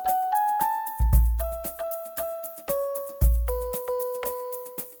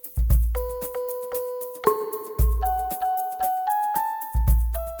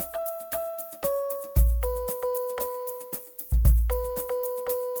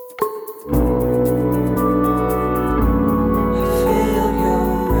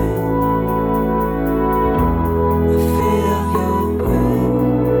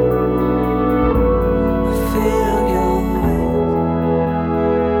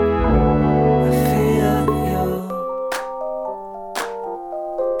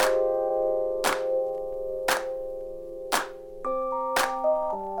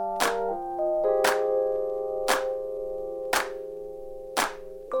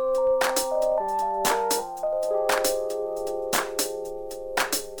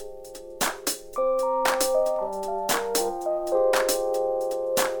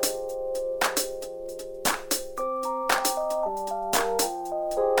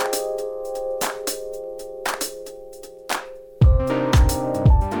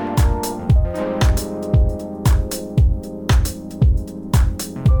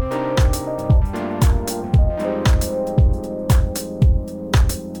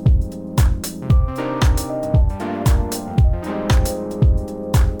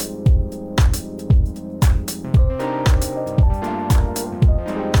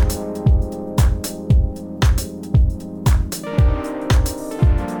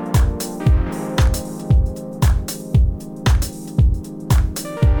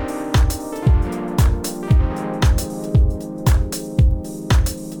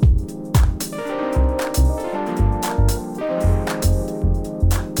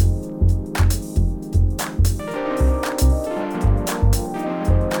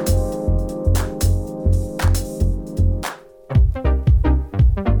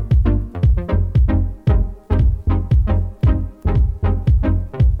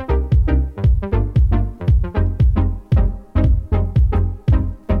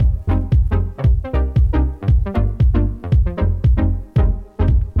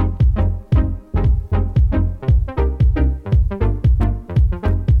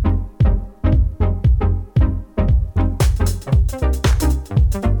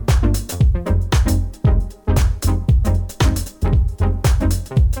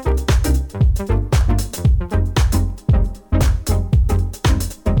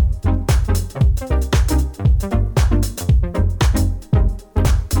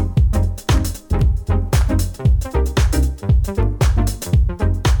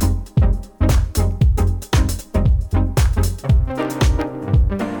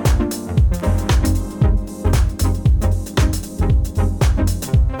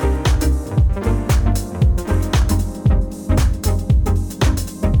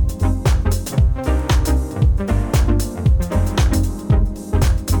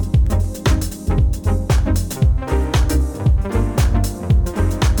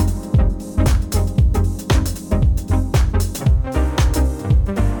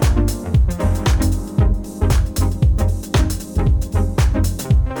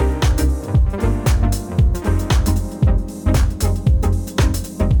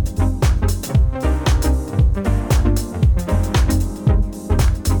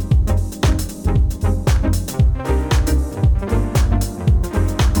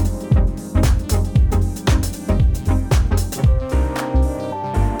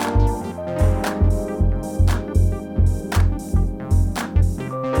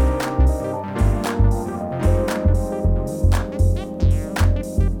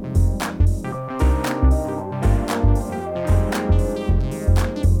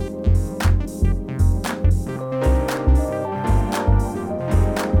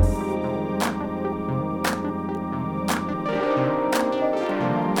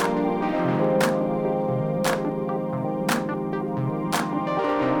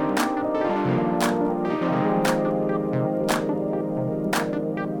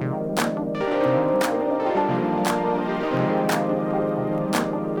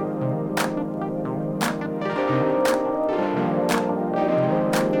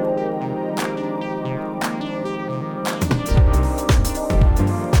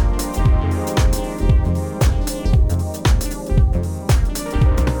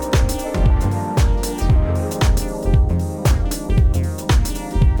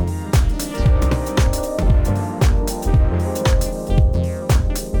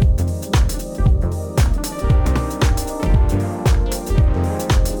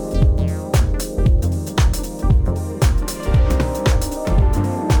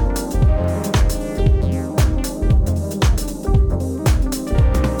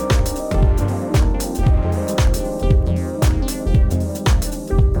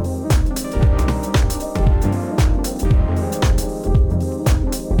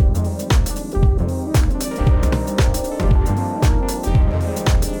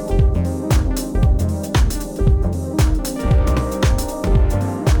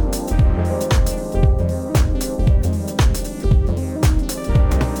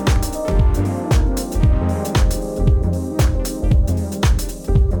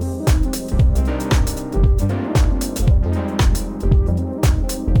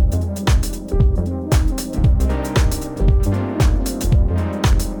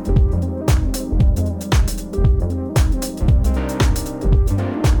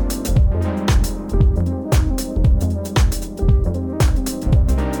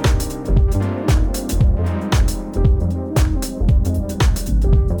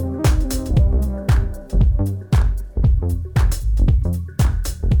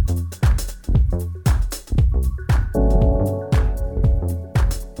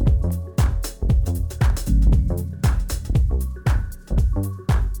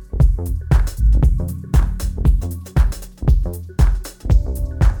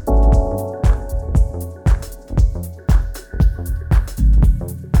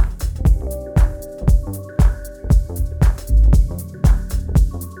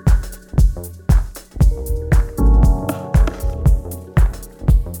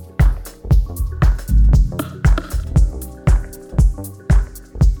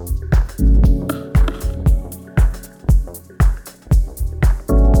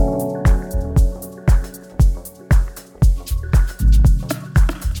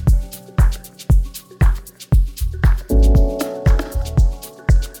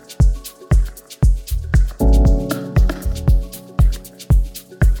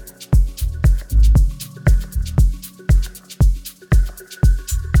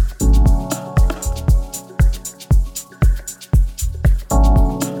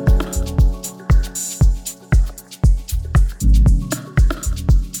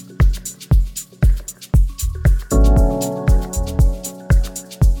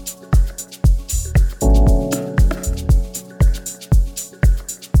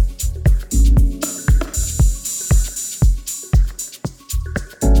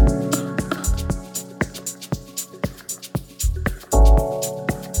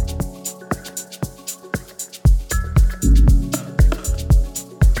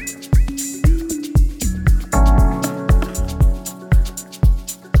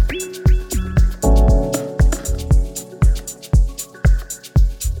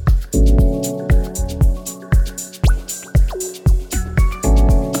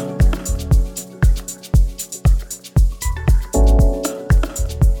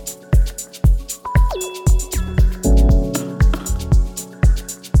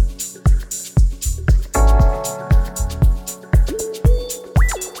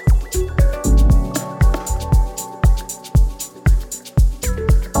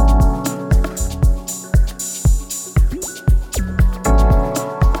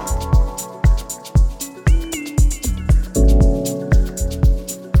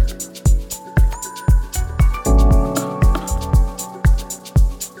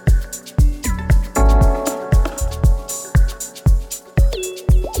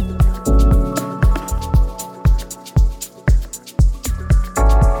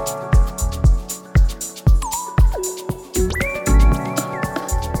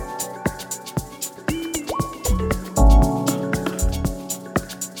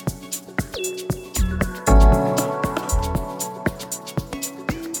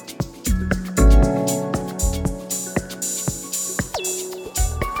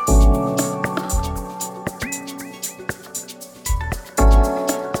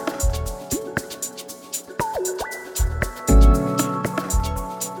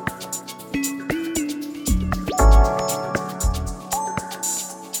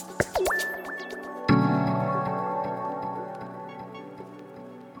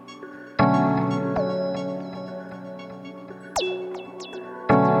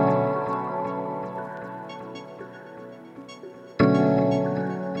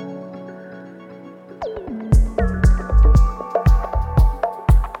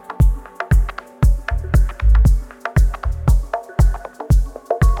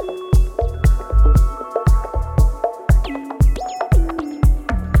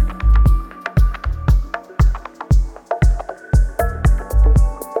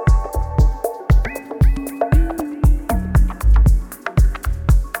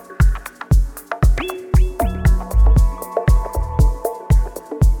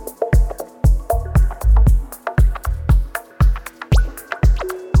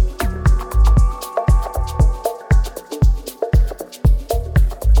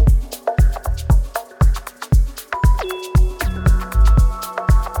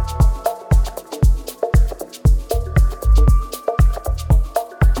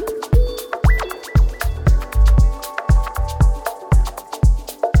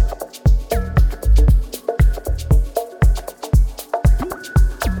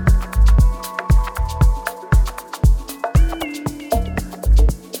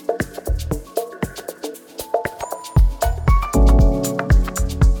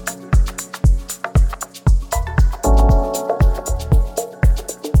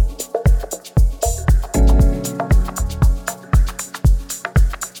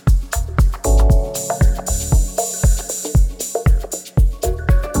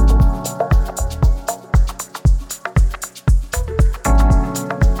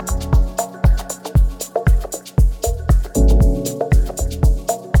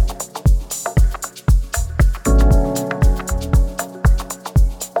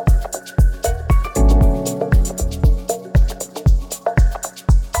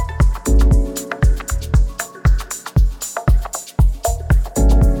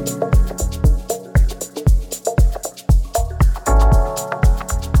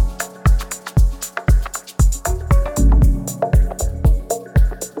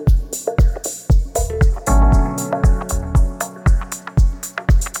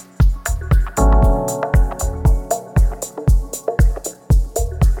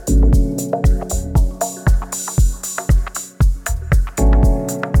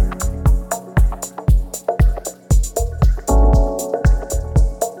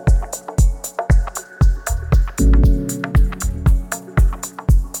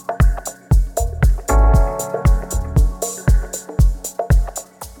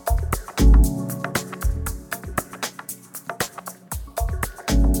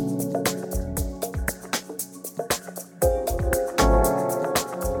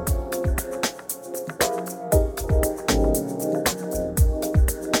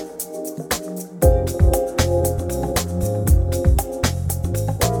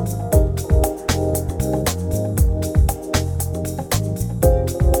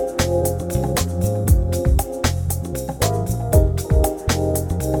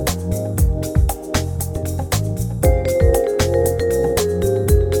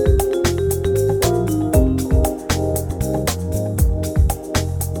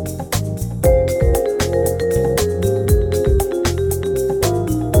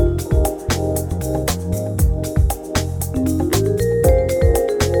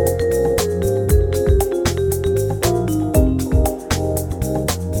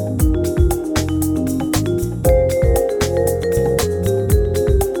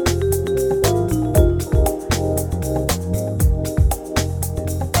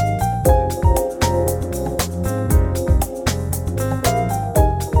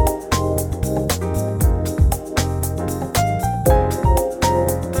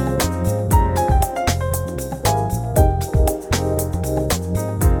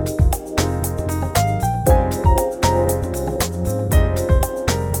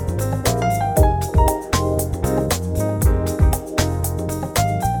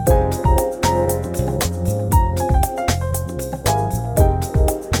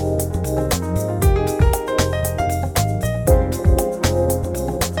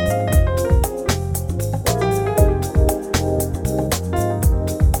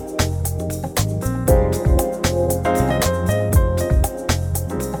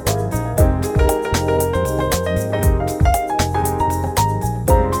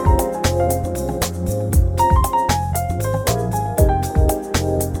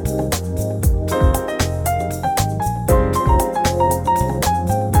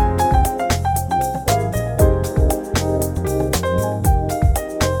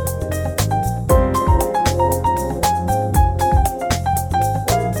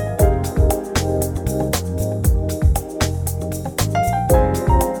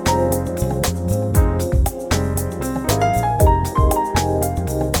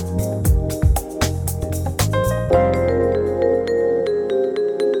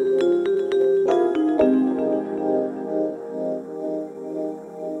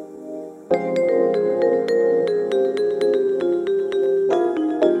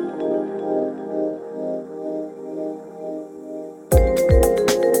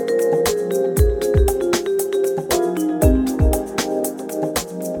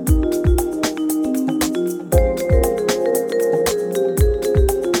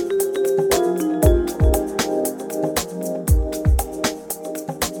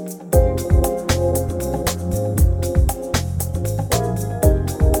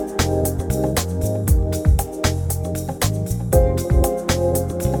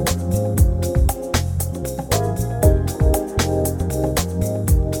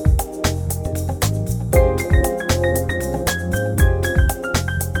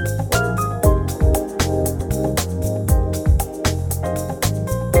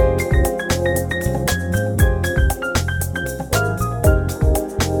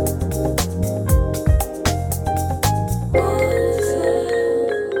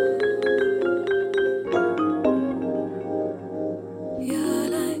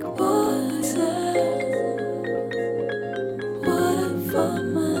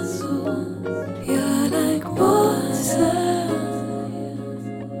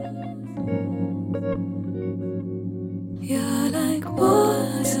 You're like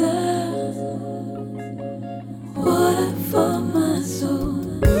water, water for my soul.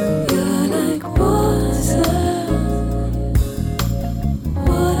 You're like water,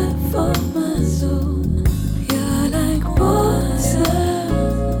 water for my soul. You're like water,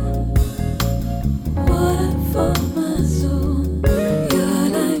 water for my soul. You're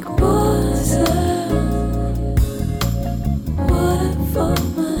like water, water for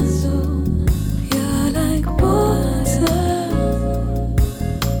my soul. You're like water,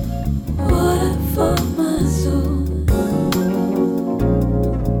 water for my soul.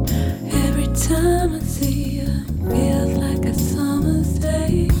 Every time I see you, feels like a summer's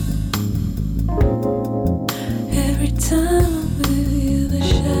day. Every time I'm with you, the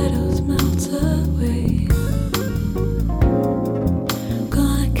shadows melt away.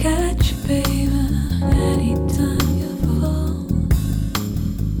 Gonna catch you, baby, anytime you fall.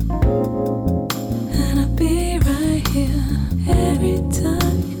 And I'll be right here every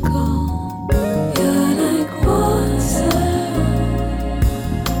time you call. You're like water,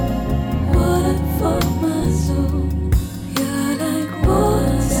 water for my soul. You're like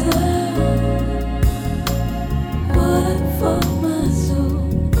water, water for my soul.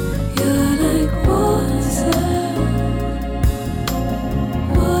 You're like water,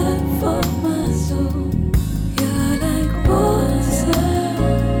 water for my soul. You're like water,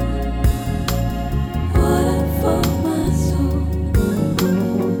 water for my soul.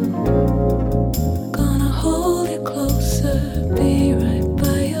 Gonna hold you closer, be right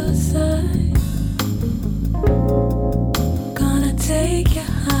by your side. Gonna take you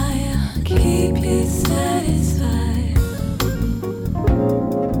higher, keep you satisfied.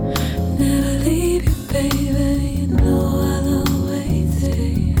 Never leave you, baby, you know I'll always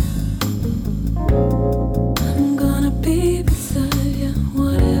stay. I'm gonna be beside you,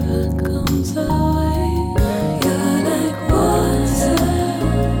 whatever comes our way. You're like water,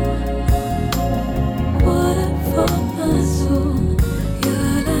 water for my soul.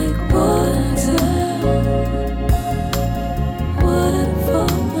 You're like water, water for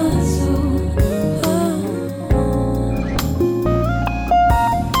my soul. Oh.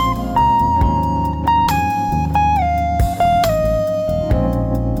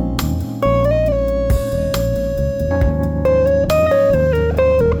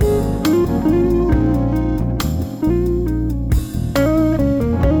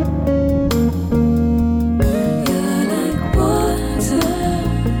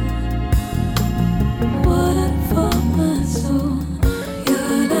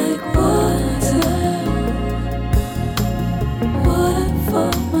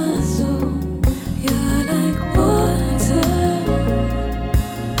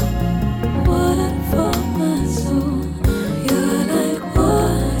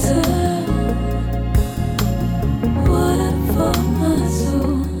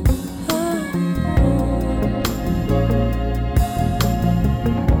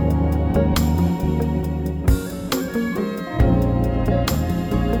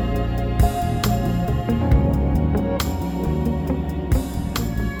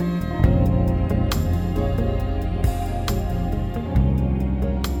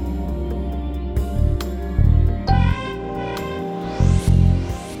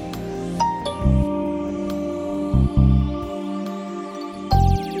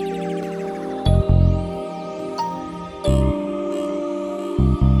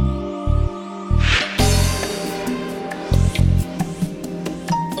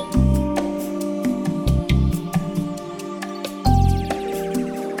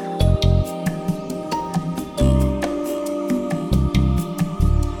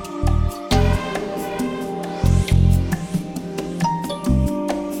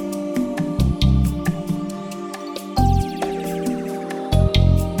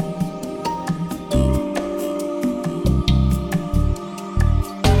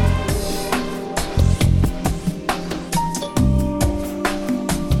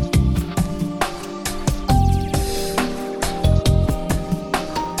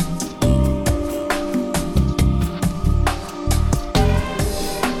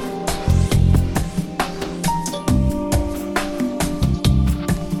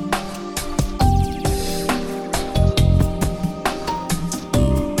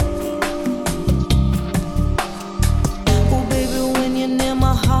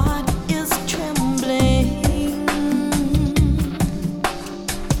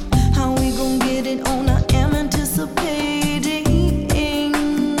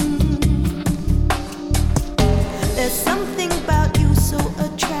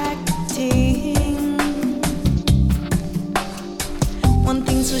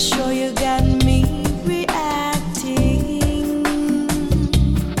 thing's for sure, you got me reacting.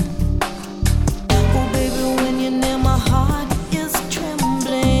 Oh baby, when you're near, my heart is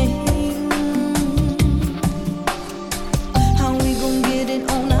trembling. How we gon' get it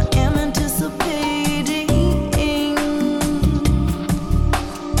on? I am anticipating.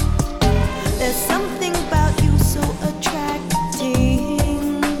 There's something about you so attracting.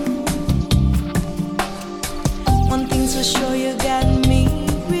 One thing's for sure, you got me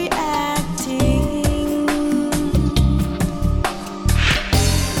reacting.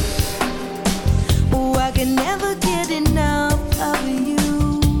 Oh, I can never get enough of you.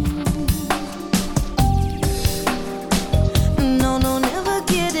 No, no, never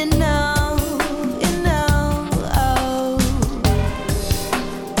get enough, enough.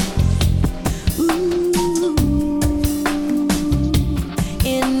 Ooh,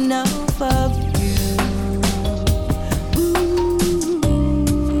 enough of you.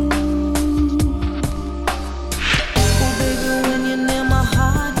 Oh baby, when you're near, my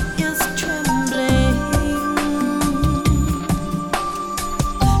heart is trembling.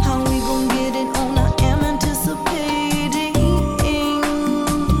 How we gon' get it on? I am anticipating.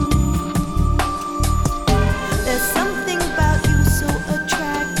 There's something about you so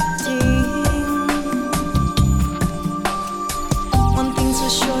attracting. One thing's for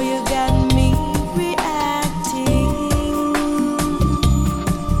sure, you got me reacting.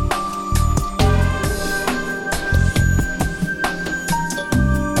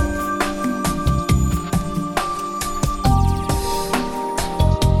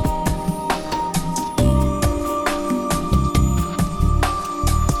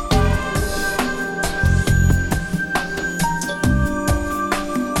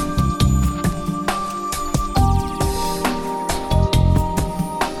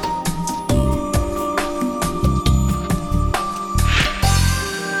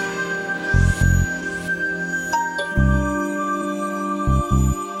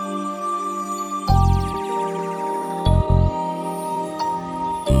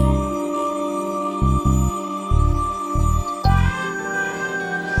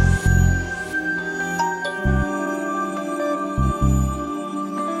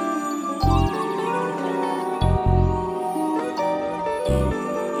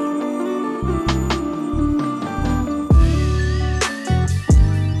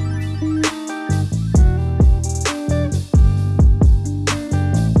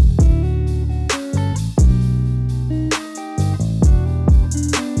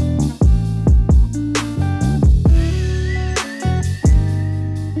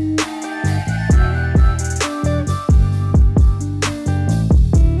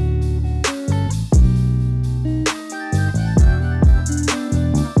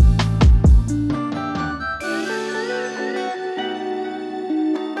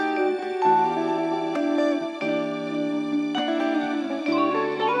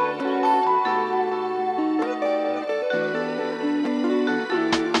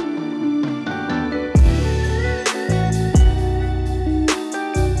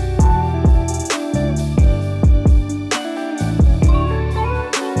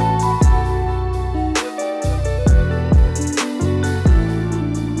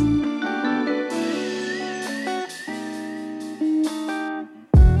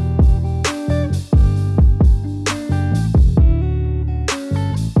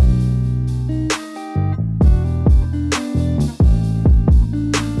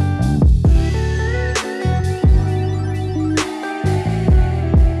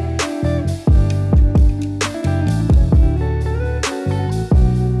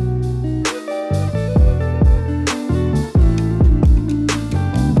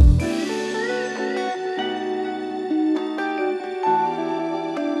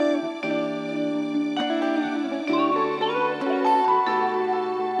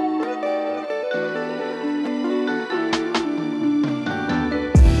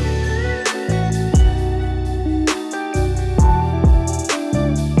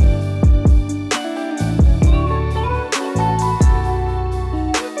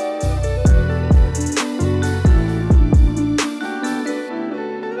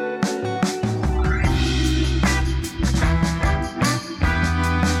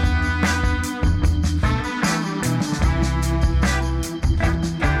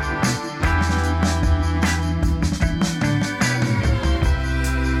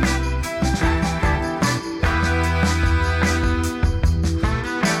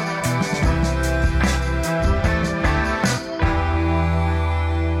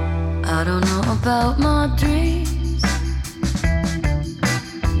 about my dreams.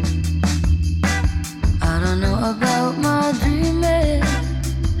 I don't know about my dreaming.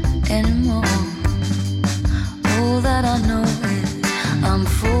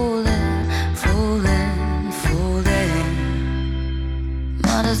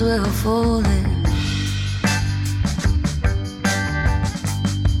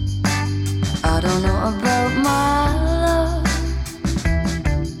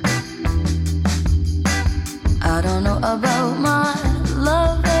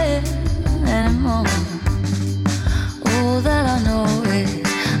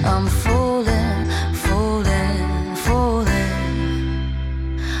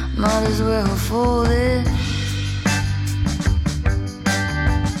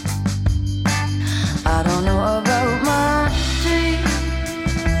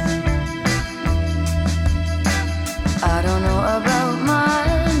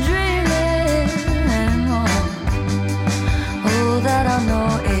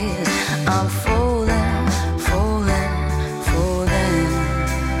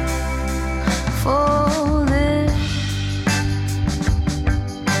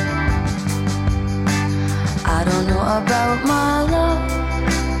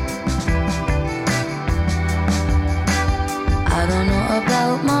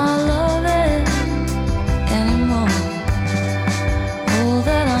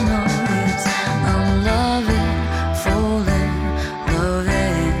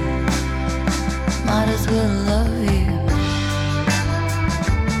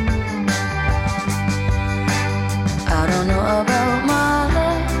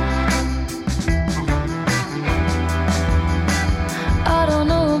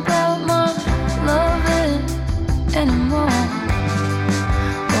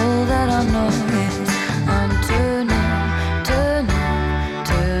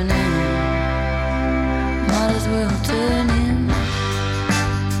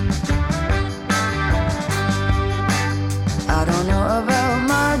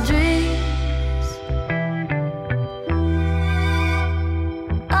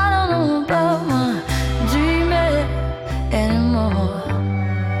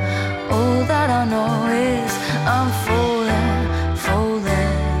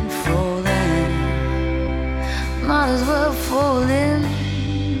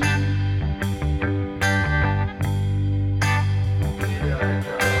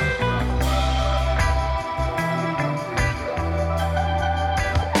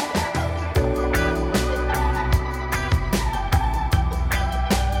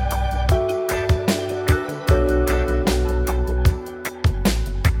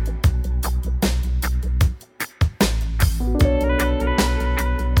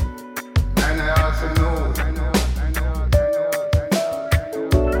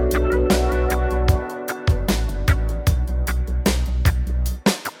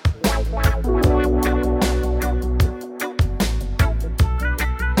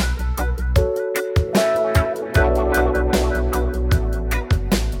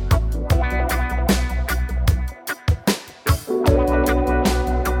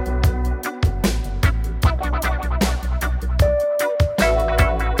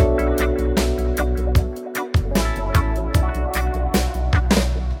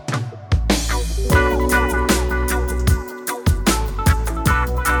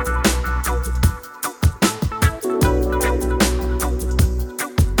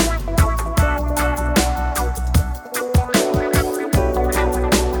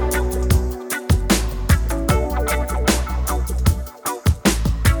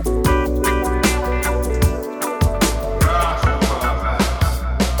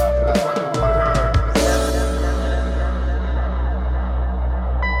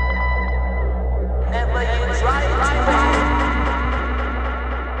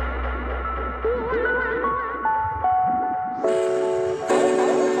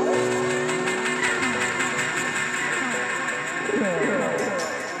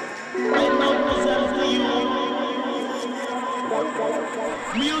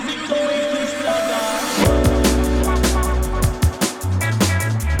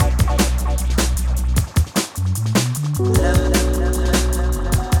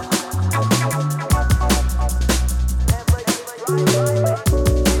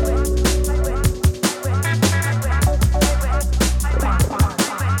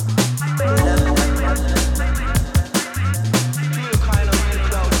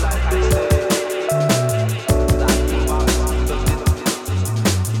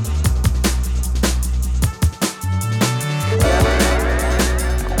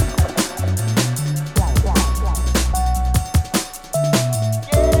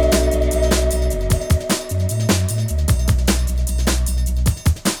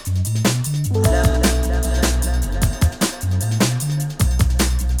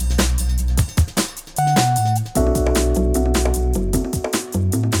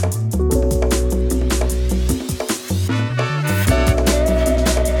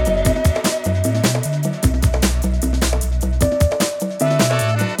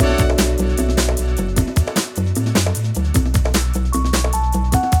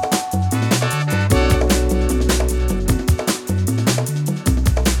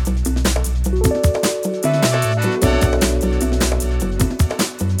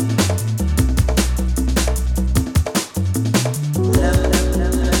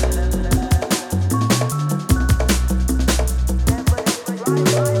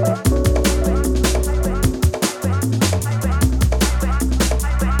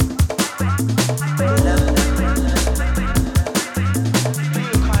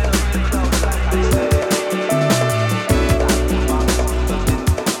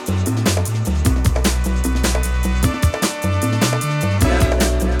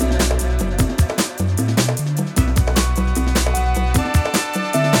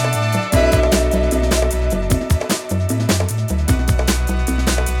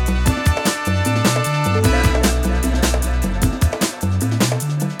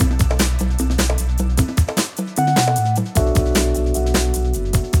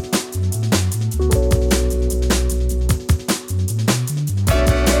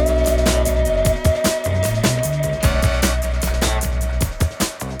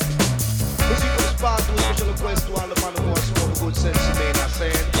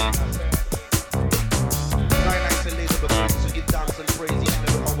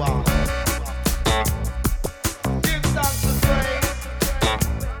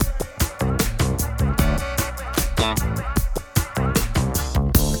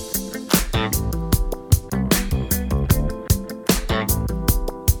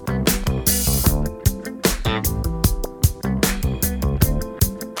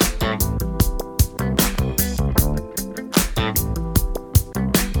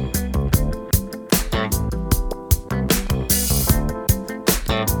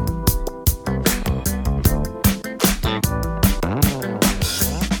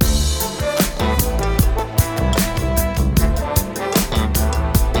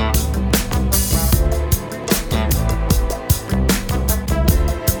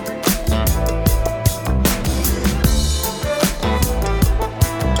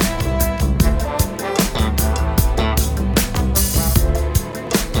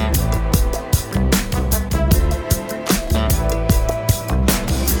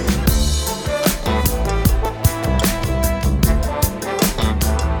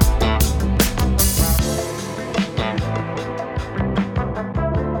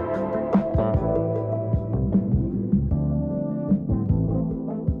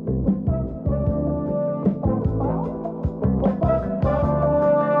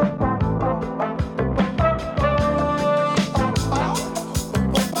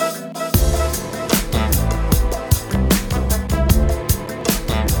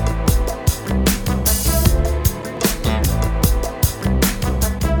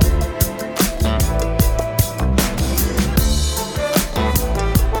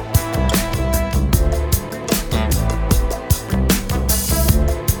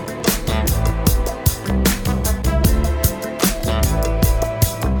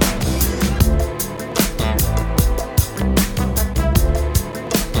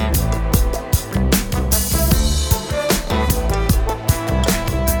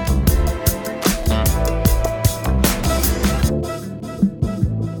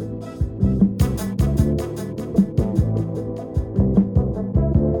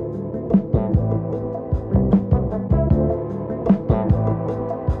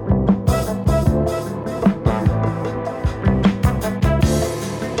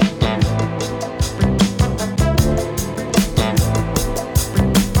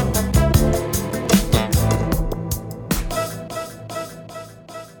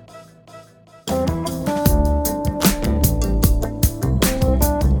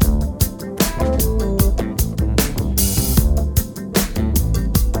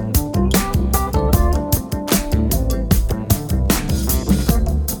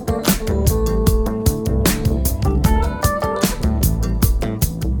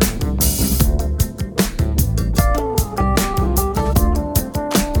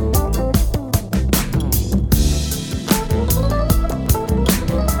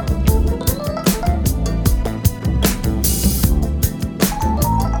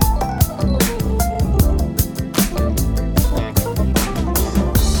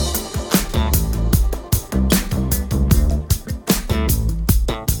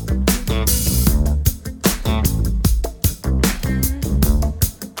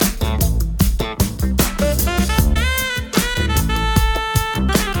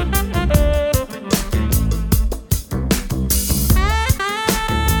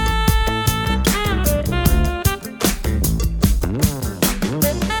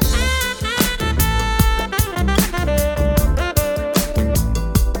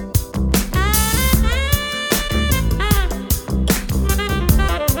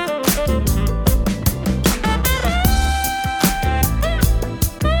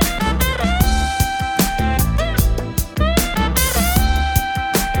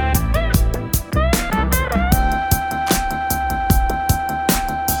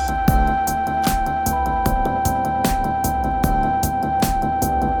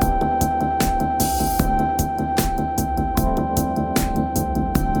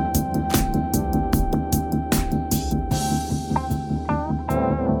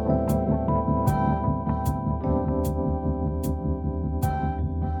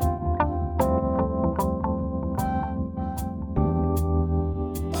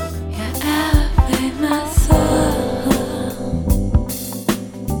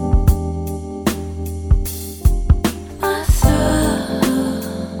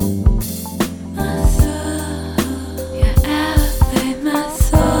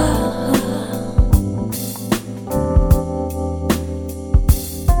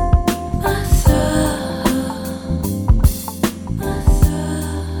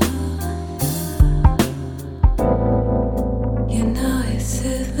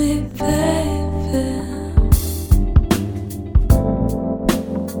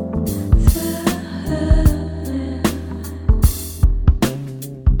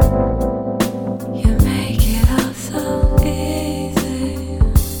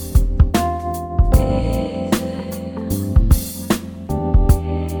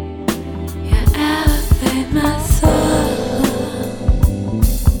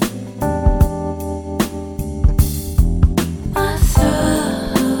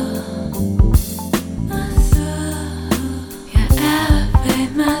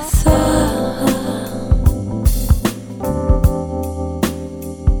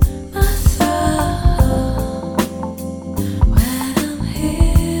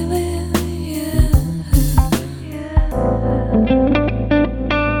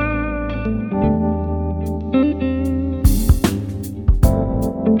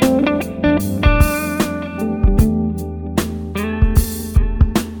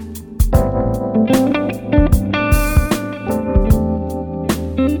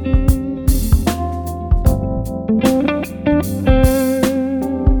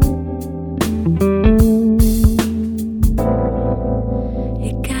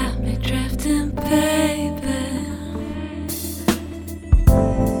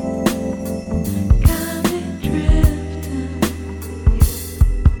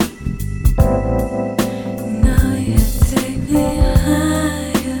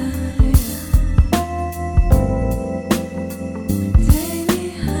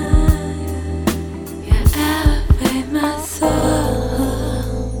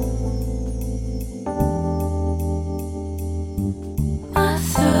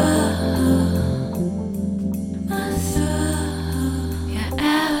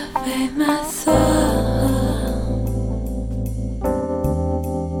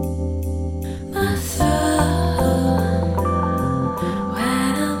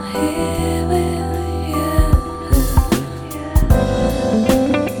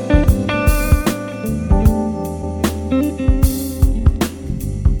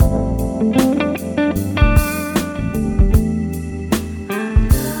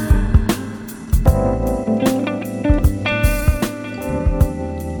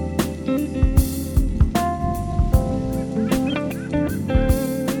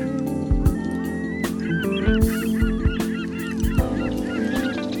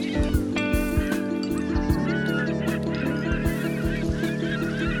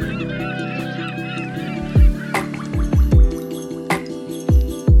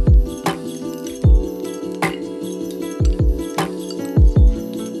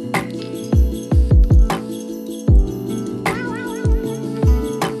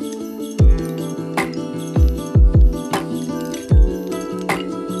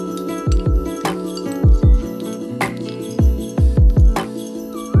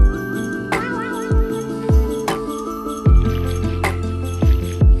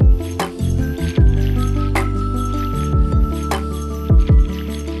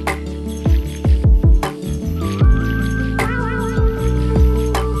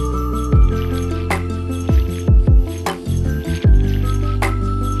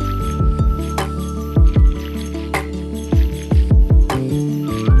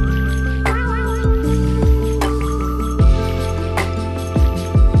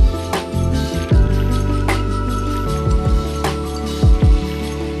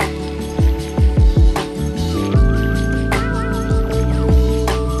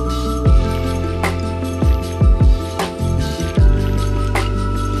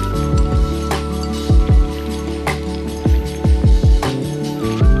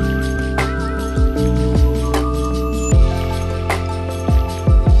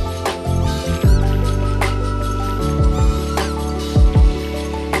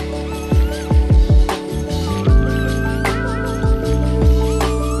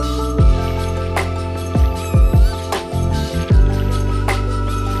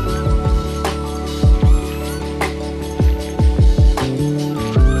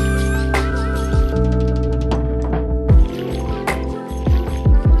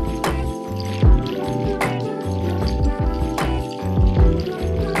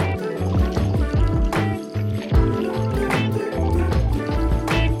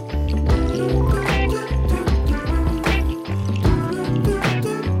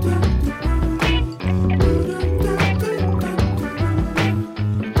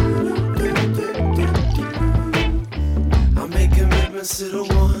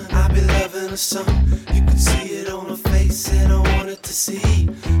 some. You could see it on her face, and I wanted to see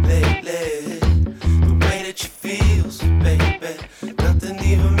lately the way that she feels, baby. Nothing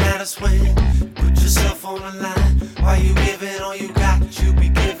even matters when you put yourself on the line. Why you giving all you got? You be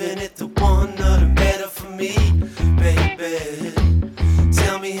giving it to one, nothing better for me, baby.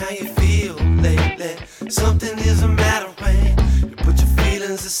 Tell me how you feel lately. Something doesn't matter when you put your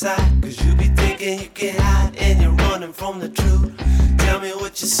feelings aside, 'cause you be thinking you can hide and you're running from the truth. Tell me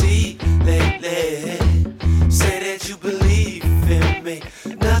what you see lately. Say that you believe in me.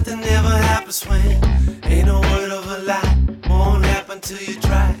 Nothing ever happens when ain't no word of a lie. Won't happen till you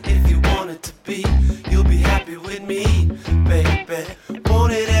try. If you want it to be, you'll be happy with me, baby.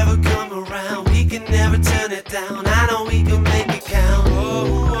 Won't it ever come around? We can never turn it down. I know we can make it count.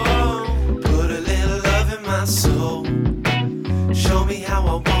 Oh, oh. Put a little love in my soul. Show me how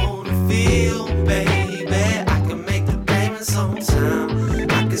I wanna feel, baby. I can make the payments on time.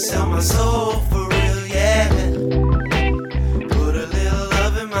 I can sell my soul for real, yeah. Put a little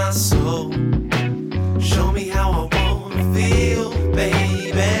love in my soul. Show me how I wanna feel,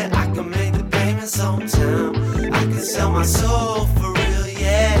 baby. I can make the payments on time. I can sell my soul for real,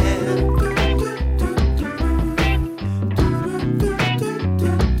 yeah.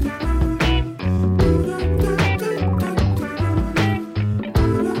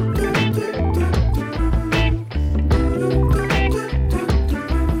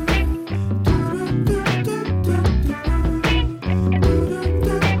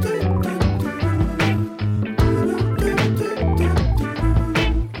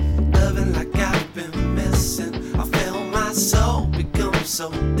 So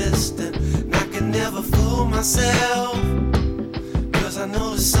distant, and I can never fool myself, 'cause I know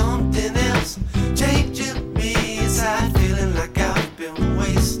there's something else changing me inside, feeling like I've been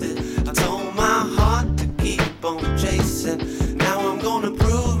wasted. I told my heart to keep on chasing. Now I'm gonna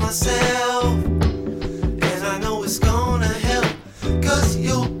prove myself, and I know it's gonna help, 'cause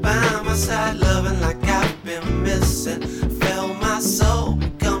you're by my side, loving like I've been missing. Felt my soul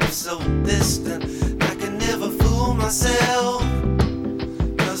become so distant, and I can never fool myself,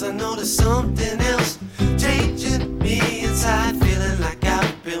 'cause I know there's something else changing me inside, feeling like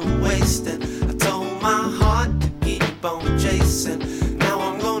I've been wasting. I told my heart to keep on chasing. Now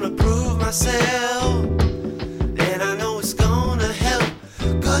I'm gonna prove myself, and I know it's gonna help,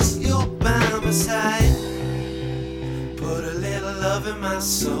 'cause you're by my side. Put a little love in my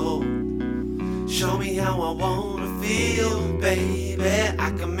soul. Show me how I wanna feel, baby. I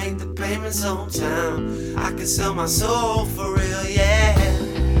can make the payments on time. I can sell my soul for real, yeah.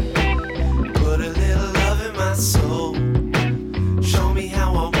 Put a little love in my soul. Show me how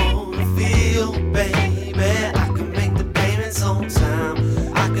I wanna feel, baby. I can make the payments on time.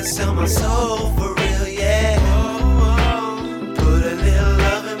 I can sell my soul for real, yeah. Put a little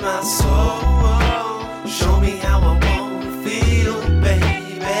love in my soul. Show me how I wanna feel,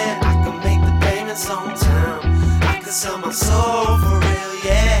 baby. I can make the payments on time. I can sell my soul for real,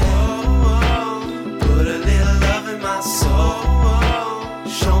 yeah. Put a little love in my soul.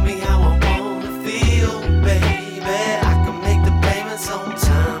 Show me how I wanna feel, baby. I can make the payments on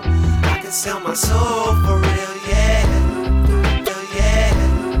time. I can sell my soul for real, yeah. Yeah.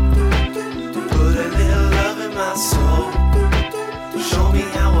 Put a little love in my soul. Show me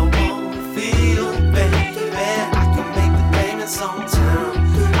how I wanna feel, baby. I can make the payments on time.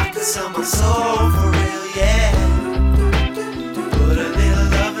 I can sell my soul for real, yeah. Put a little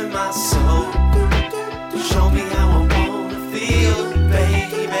love in my soul. Show me how I wanna feel,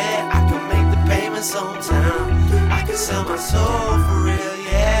 baby. I can make the payments on time. I can sell my soul for real,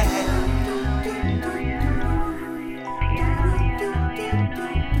 yeah.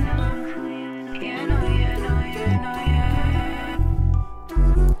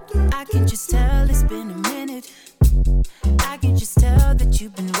 I can just tell it's been a minute. I can just tell that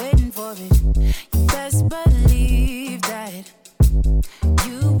you've been waiting for it. You best believe that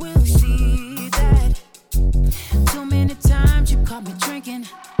you will see that. Too many times you caught me drinking.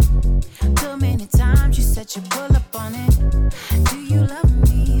 Too many times you said you pull up on it. Do you love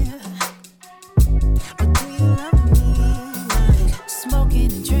me? Or do you love me? Like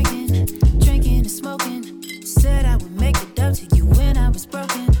smoking and drinking, drinking and smoking. Said I would make it up to you when I was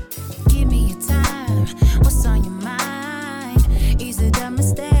broken. Give me your time. What's on your mind? Is it a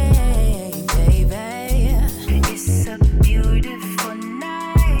mistake, baby? It's a beautiful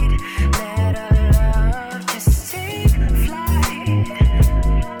night. Let our love just take flight.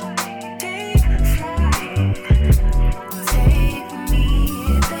 Take flight.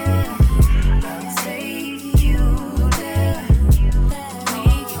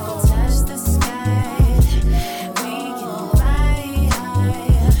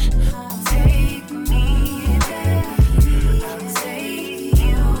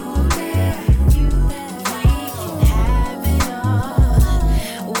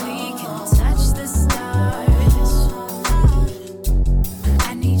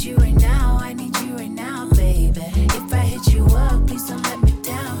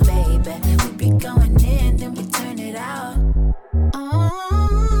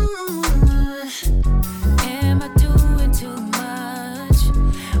 Am I doing too much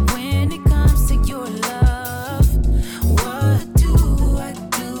when it comes to your love? What do I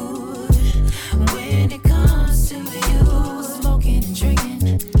do when it comes to you? Smoking and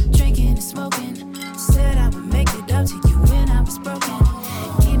drinking, drinking and smoking. Said I would make it up to you when I was broken.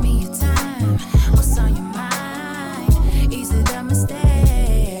 Give me your time, what's on your mind? Ease it up,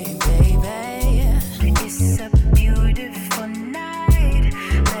 mistake, baby. It's a beautiful night.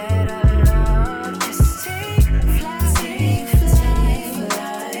 Let our love just take flight. Take flight,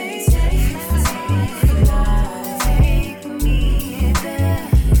 take flight. Take me there,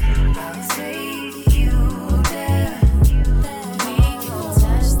 I'll take you there. We can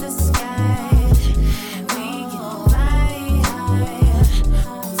touch the sky, we can fly high.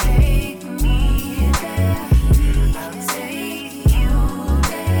 Take me there, I'll take you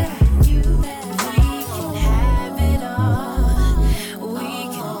there. We can have it all, we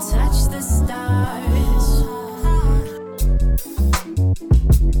can touch the stars.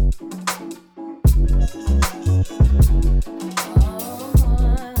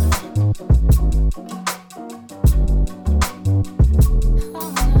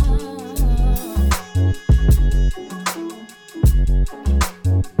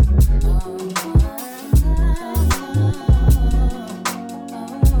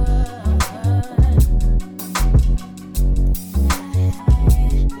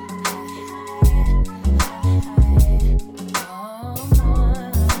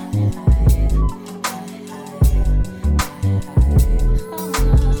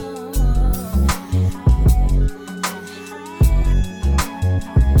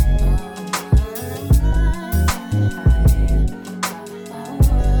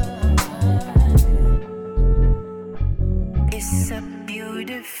 It's a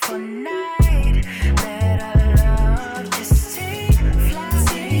beautiful night. Let our love just take flight.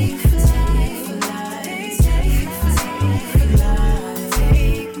 Take flight, take flight.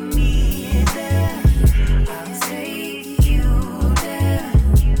 Take me there, I'll take you there.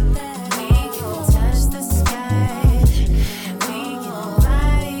 We can touch the sky, we can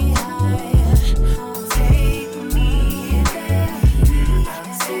fly high. Take me there,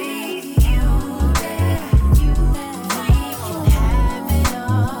 I'll take you there. We can have it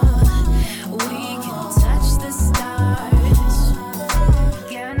all, we can touch the stars.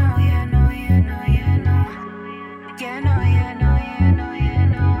 Yeah, no, yeah, no, yeah, no, yeah, no. Yeah, no, yeah, no, yeah, no, yeah,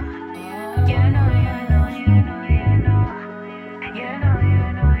 no. Yeah, no, yeah, no, yeah, no, yeah, no. Yeah, no,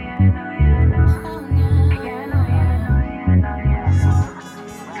 yeah, no, yeah, no, yeah, no. Yeah, no, yeah, no, yeah, no, yeah, no.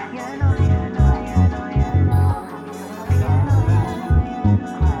 Yeah, no, yeah, no, yeah, no, yeah, no.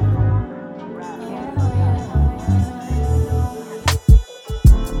 Yeah, no, yeah, no, yeah, no.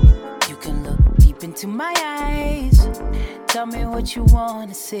 You can look deep into my eyes. Tell me what you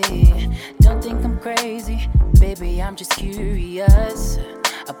wanna see. Don't think I'm crazy, baby, I'm just curious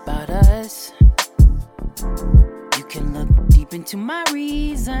about us. You can look deep into my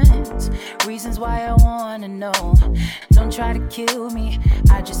reasons why I wanna know. Don't try to kill me,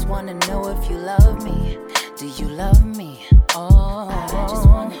 I just wanna know if you love me. Do you love me? Oh, I just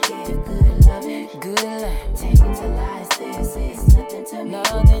wanna give good loving, good love. Take it to lies, this is nothing to me.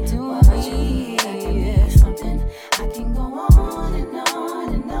 Nothing to me. Something I can go on and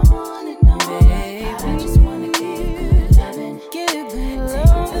on and on and on. Baby, I just wanna give good loving, give good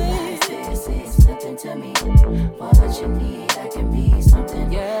loving. This is nothing to me. What you need, I can be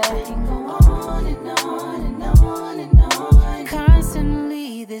something. Yeah, I can go on and on and on and on.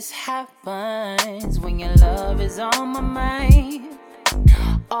 Constantly this happens when your love is on my mind.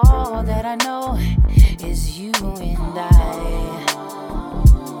 All that I know is you and I.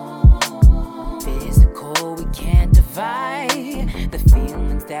 Physical, we can't divide the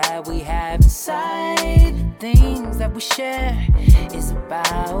feelings that we have inside. The things that we share is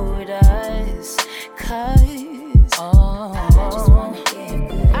about us. 'Cause I just wanna give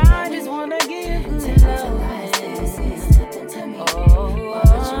good love. I just wanna give good love.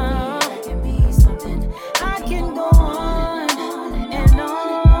 I can be something. I can go on and on.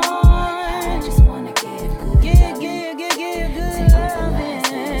 I just wanna give good love. Give good love.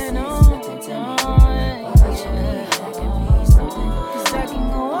 I can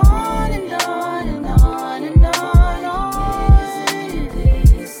go on and on and on and on.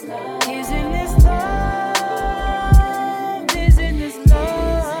 Isn't this love?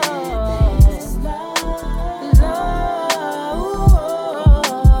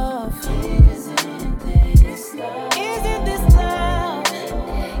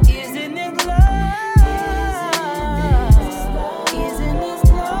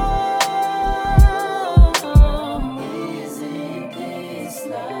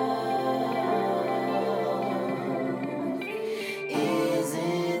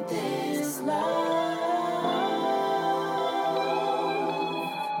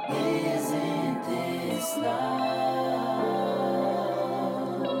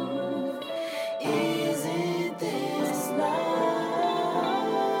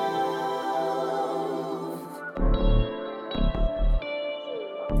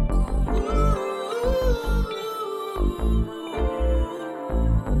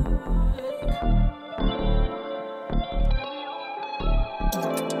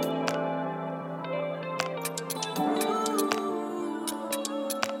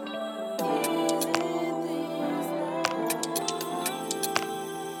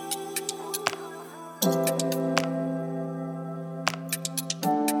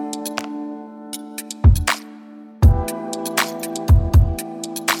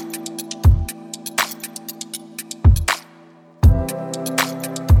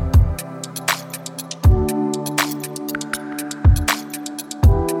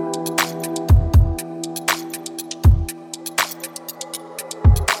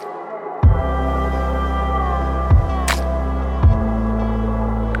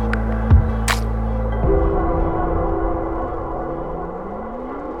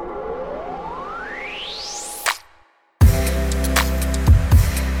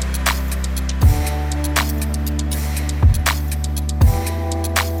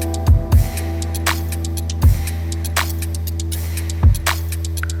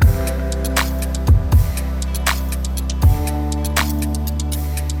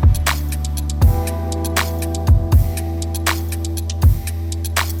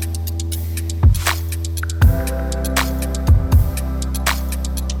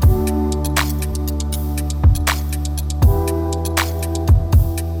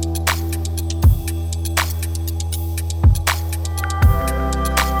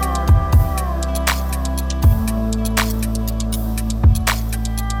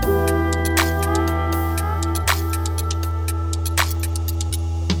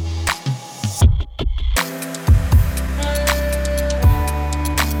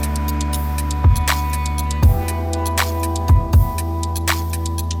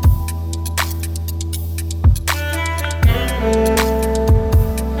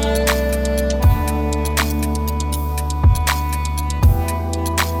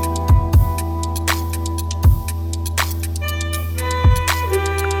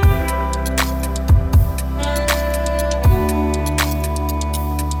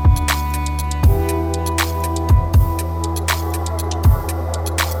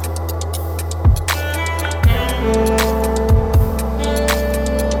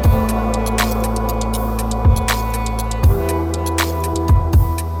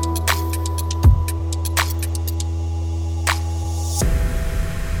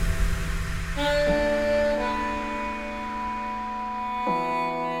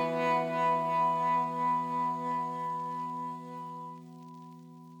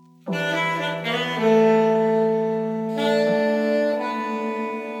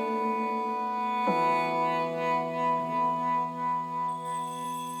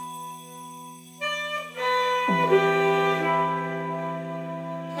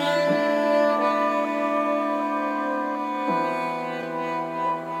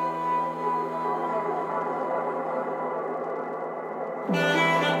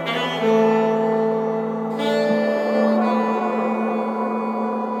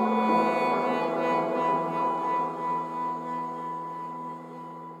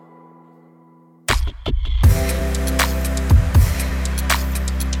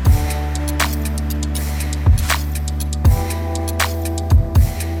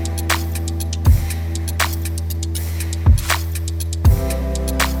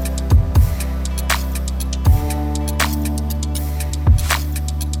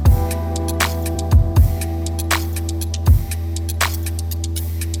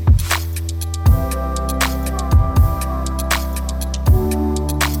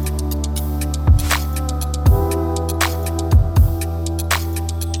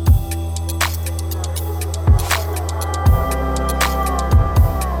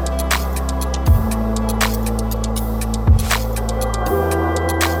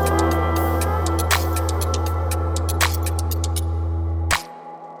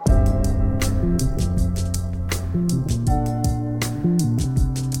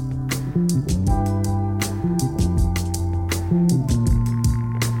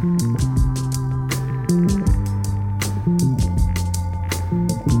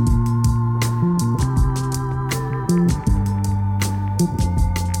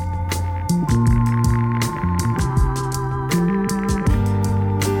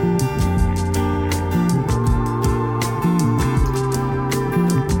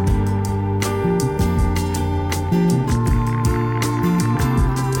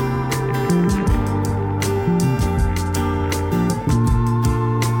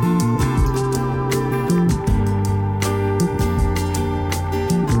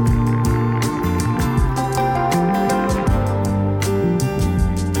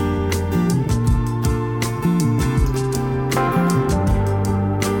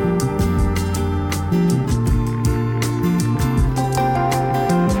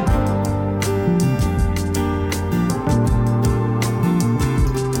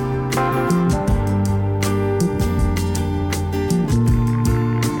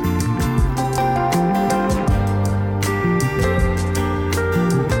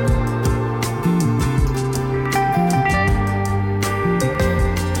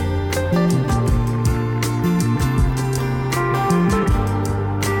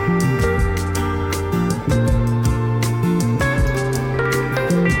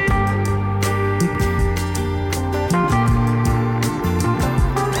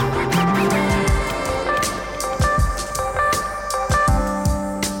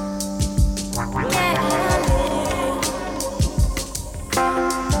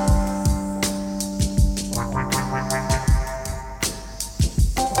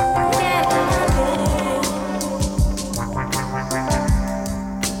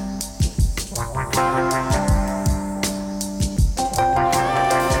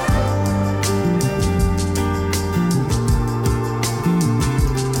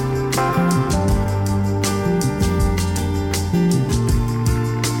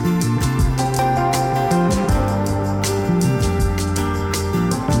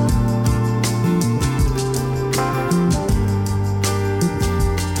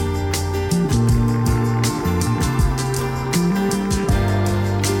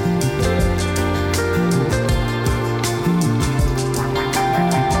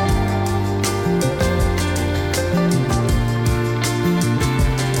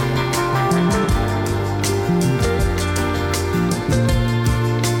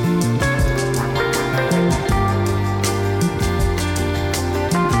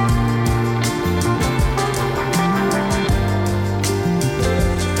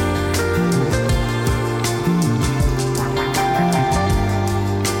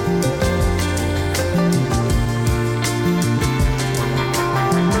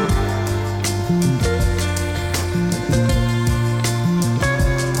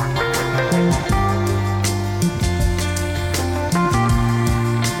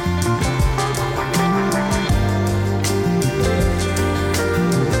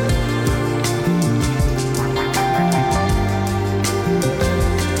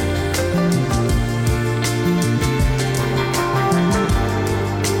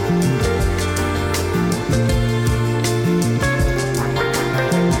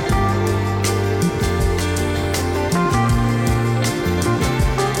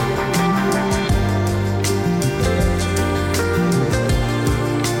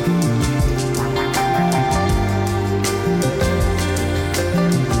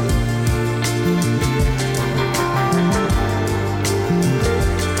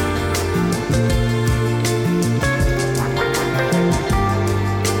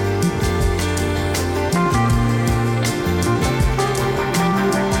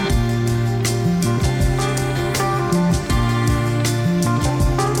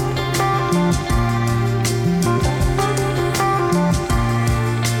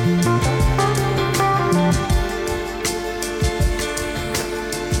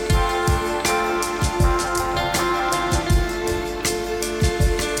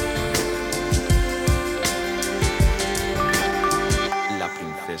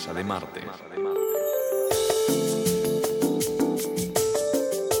 princesa de Marte.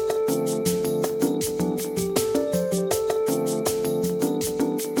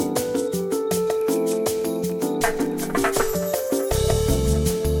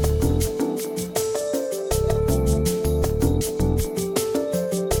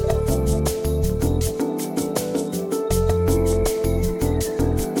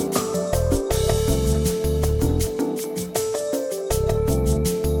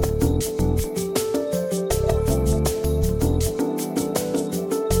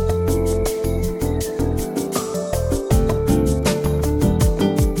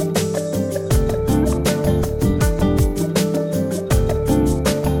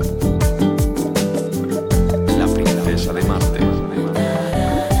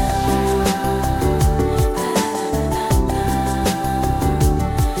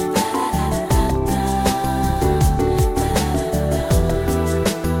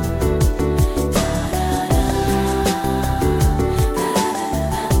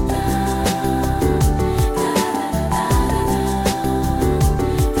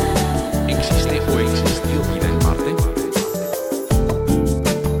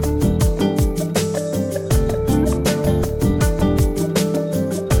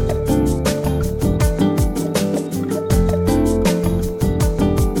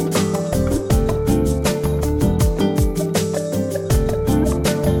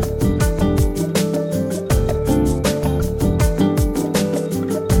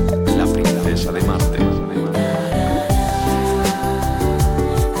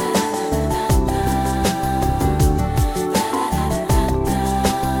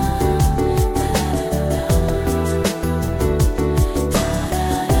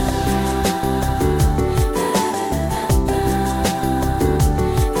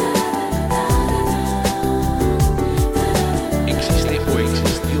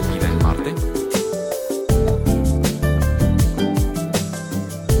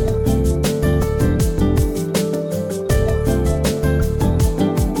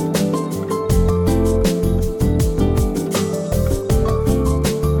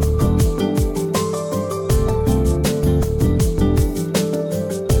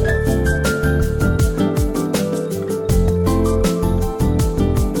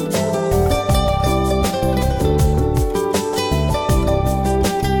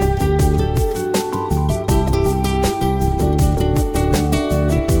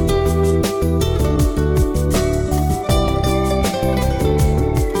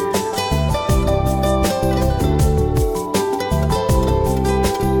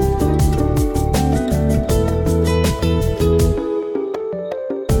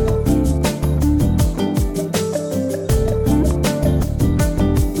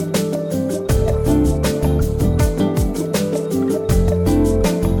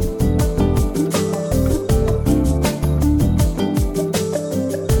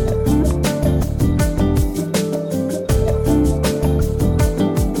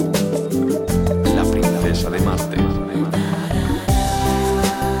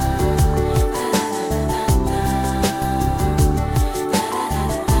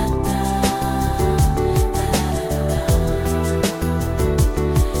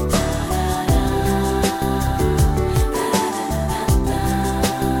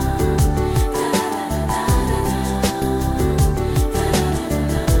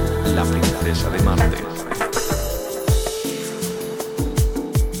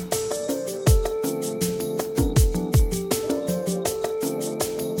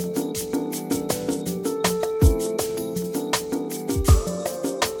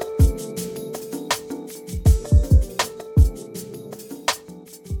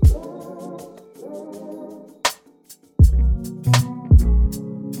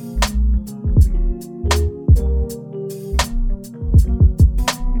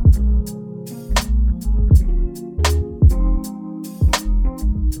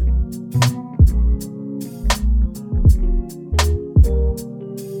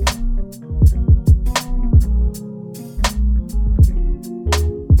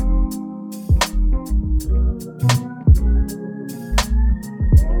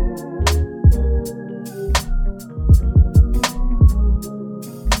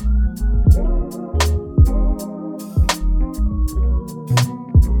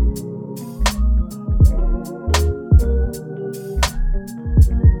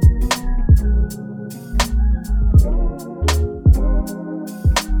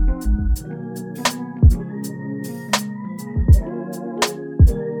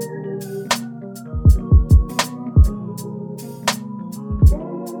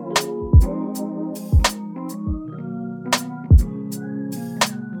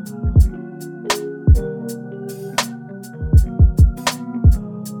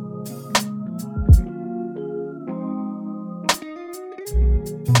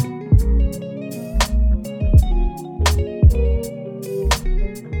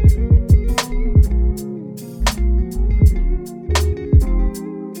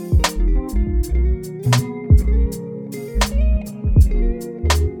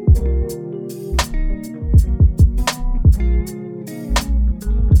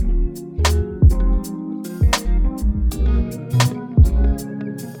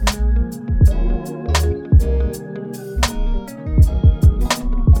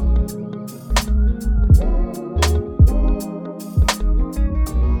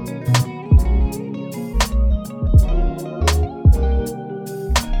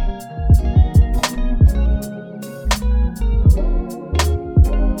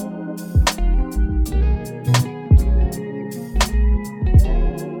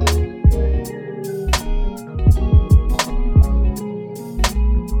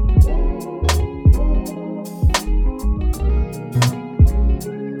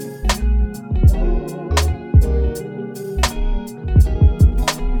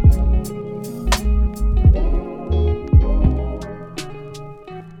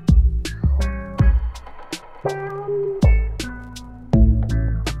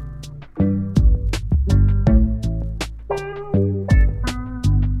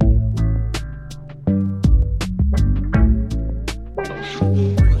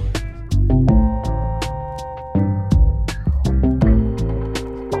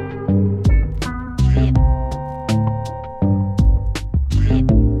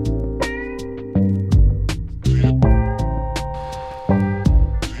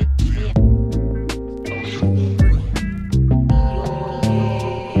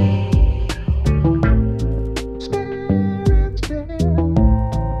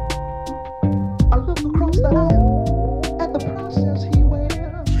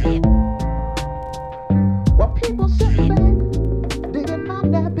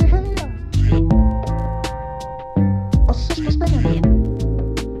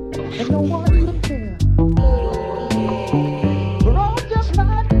 and no one even care. We're all just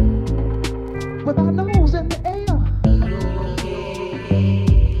riding with our nose in the air.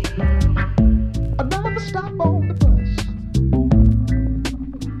 Another stop on the bus.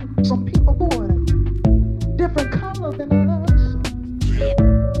 Some people boarding, different color than us.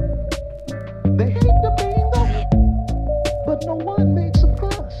 They hate the bingo, but no one makes a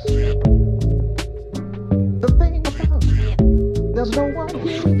fuss. The thing about it, there's no one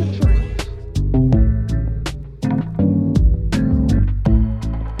here we can trust.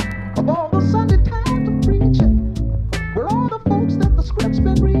 Of all the Sunday times of preaching, where all the folks that the script's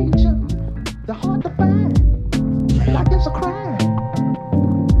been reaching, they're hard to find, like it's a crime.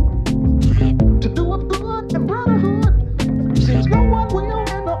 To do of good and brotherhood, seems no one will,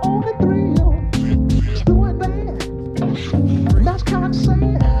 and the only thrill is doing bad. And that's kind of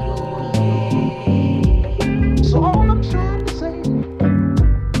sad. So all I'm trying to say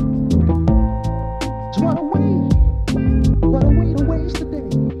is what a way to waste the day.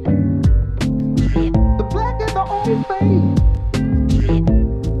 The black and the old fade,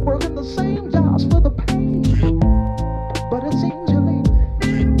 working the same jobs for the pay. But it seems here lately,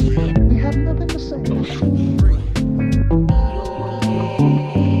 we have nothing to say.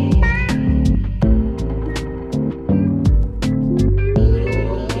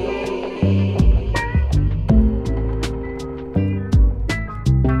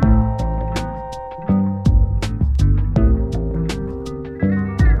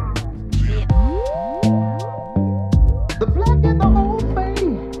 The black and the old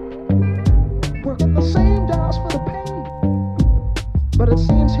fade, working the same jobs for the pay. But it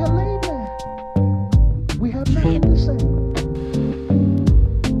seems here lately, we have nothing to say.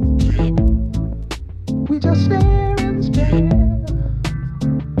 We just stare and stare.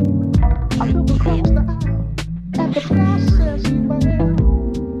 I look across the aisle at the process man.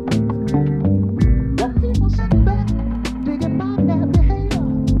 While people sit back, digging my nappy hair.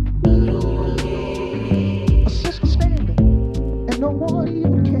 A sister standing, and no one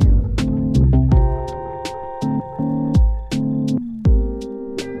even care.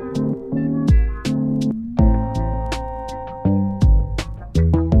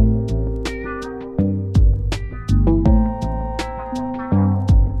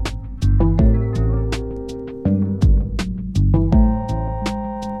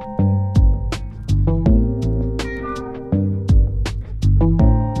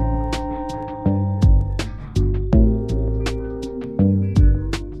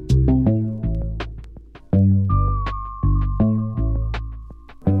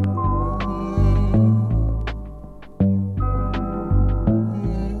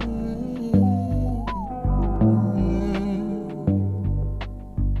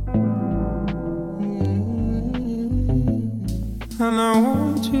 And I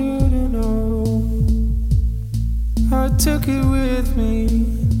want you to know I took it with me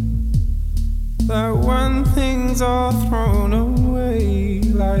that when things are thrown away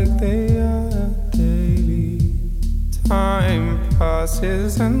like they are daily, time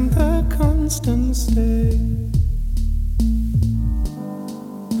passes and the constant stay.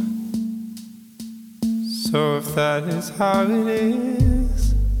 So if that is how it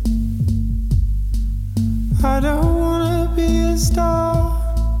is, I don't wanna be a star,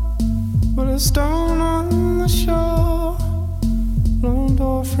 but a stone on the shore, lone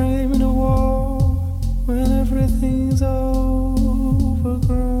door framing a wall when everything's overgrown.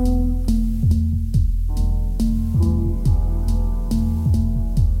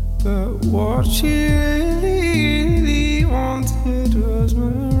 But what she really wanted was my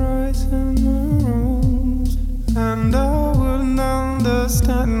rights and my wrongs, and I wouldn't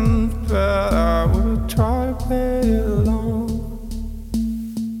understand, but I would try to play along.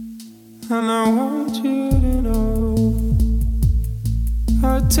 And I want you to know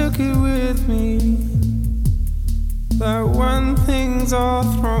I took it with me that when things are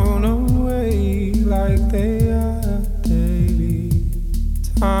thrown away like they are daily,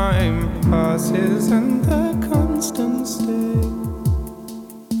 time passes and the constant stay.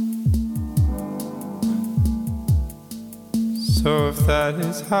 So if that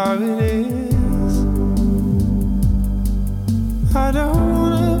is how it is, I don't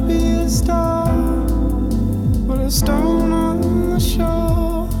wanna be a star, but a stone on the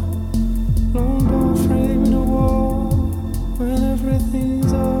shore, lone door framing a wall when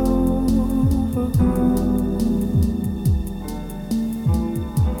everything's overgrown.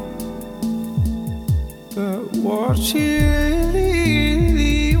 But what she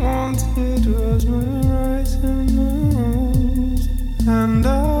really wanted was my rights and my wrongs, and I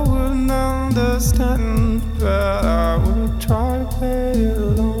wouldn't understand, but I would try to play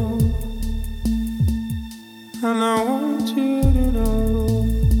along. want you to know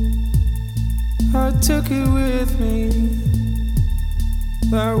I took it with me,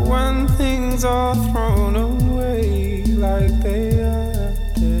 that when things are thrown away like they are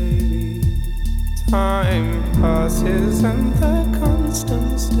daily, time passes and the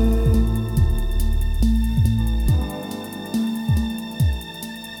constant stay.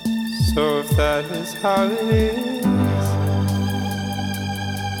 So if that is how it is,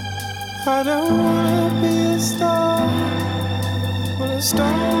 I don't wanna be a star with a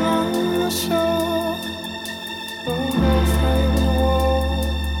stone on the shore, or no flame in the wall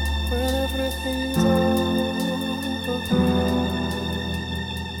when everything's overgrown.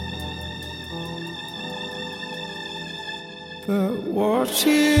 But what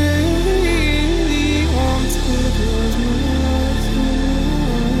she really wanted was moonlight,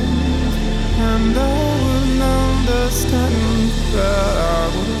 and I wouldn't understand that.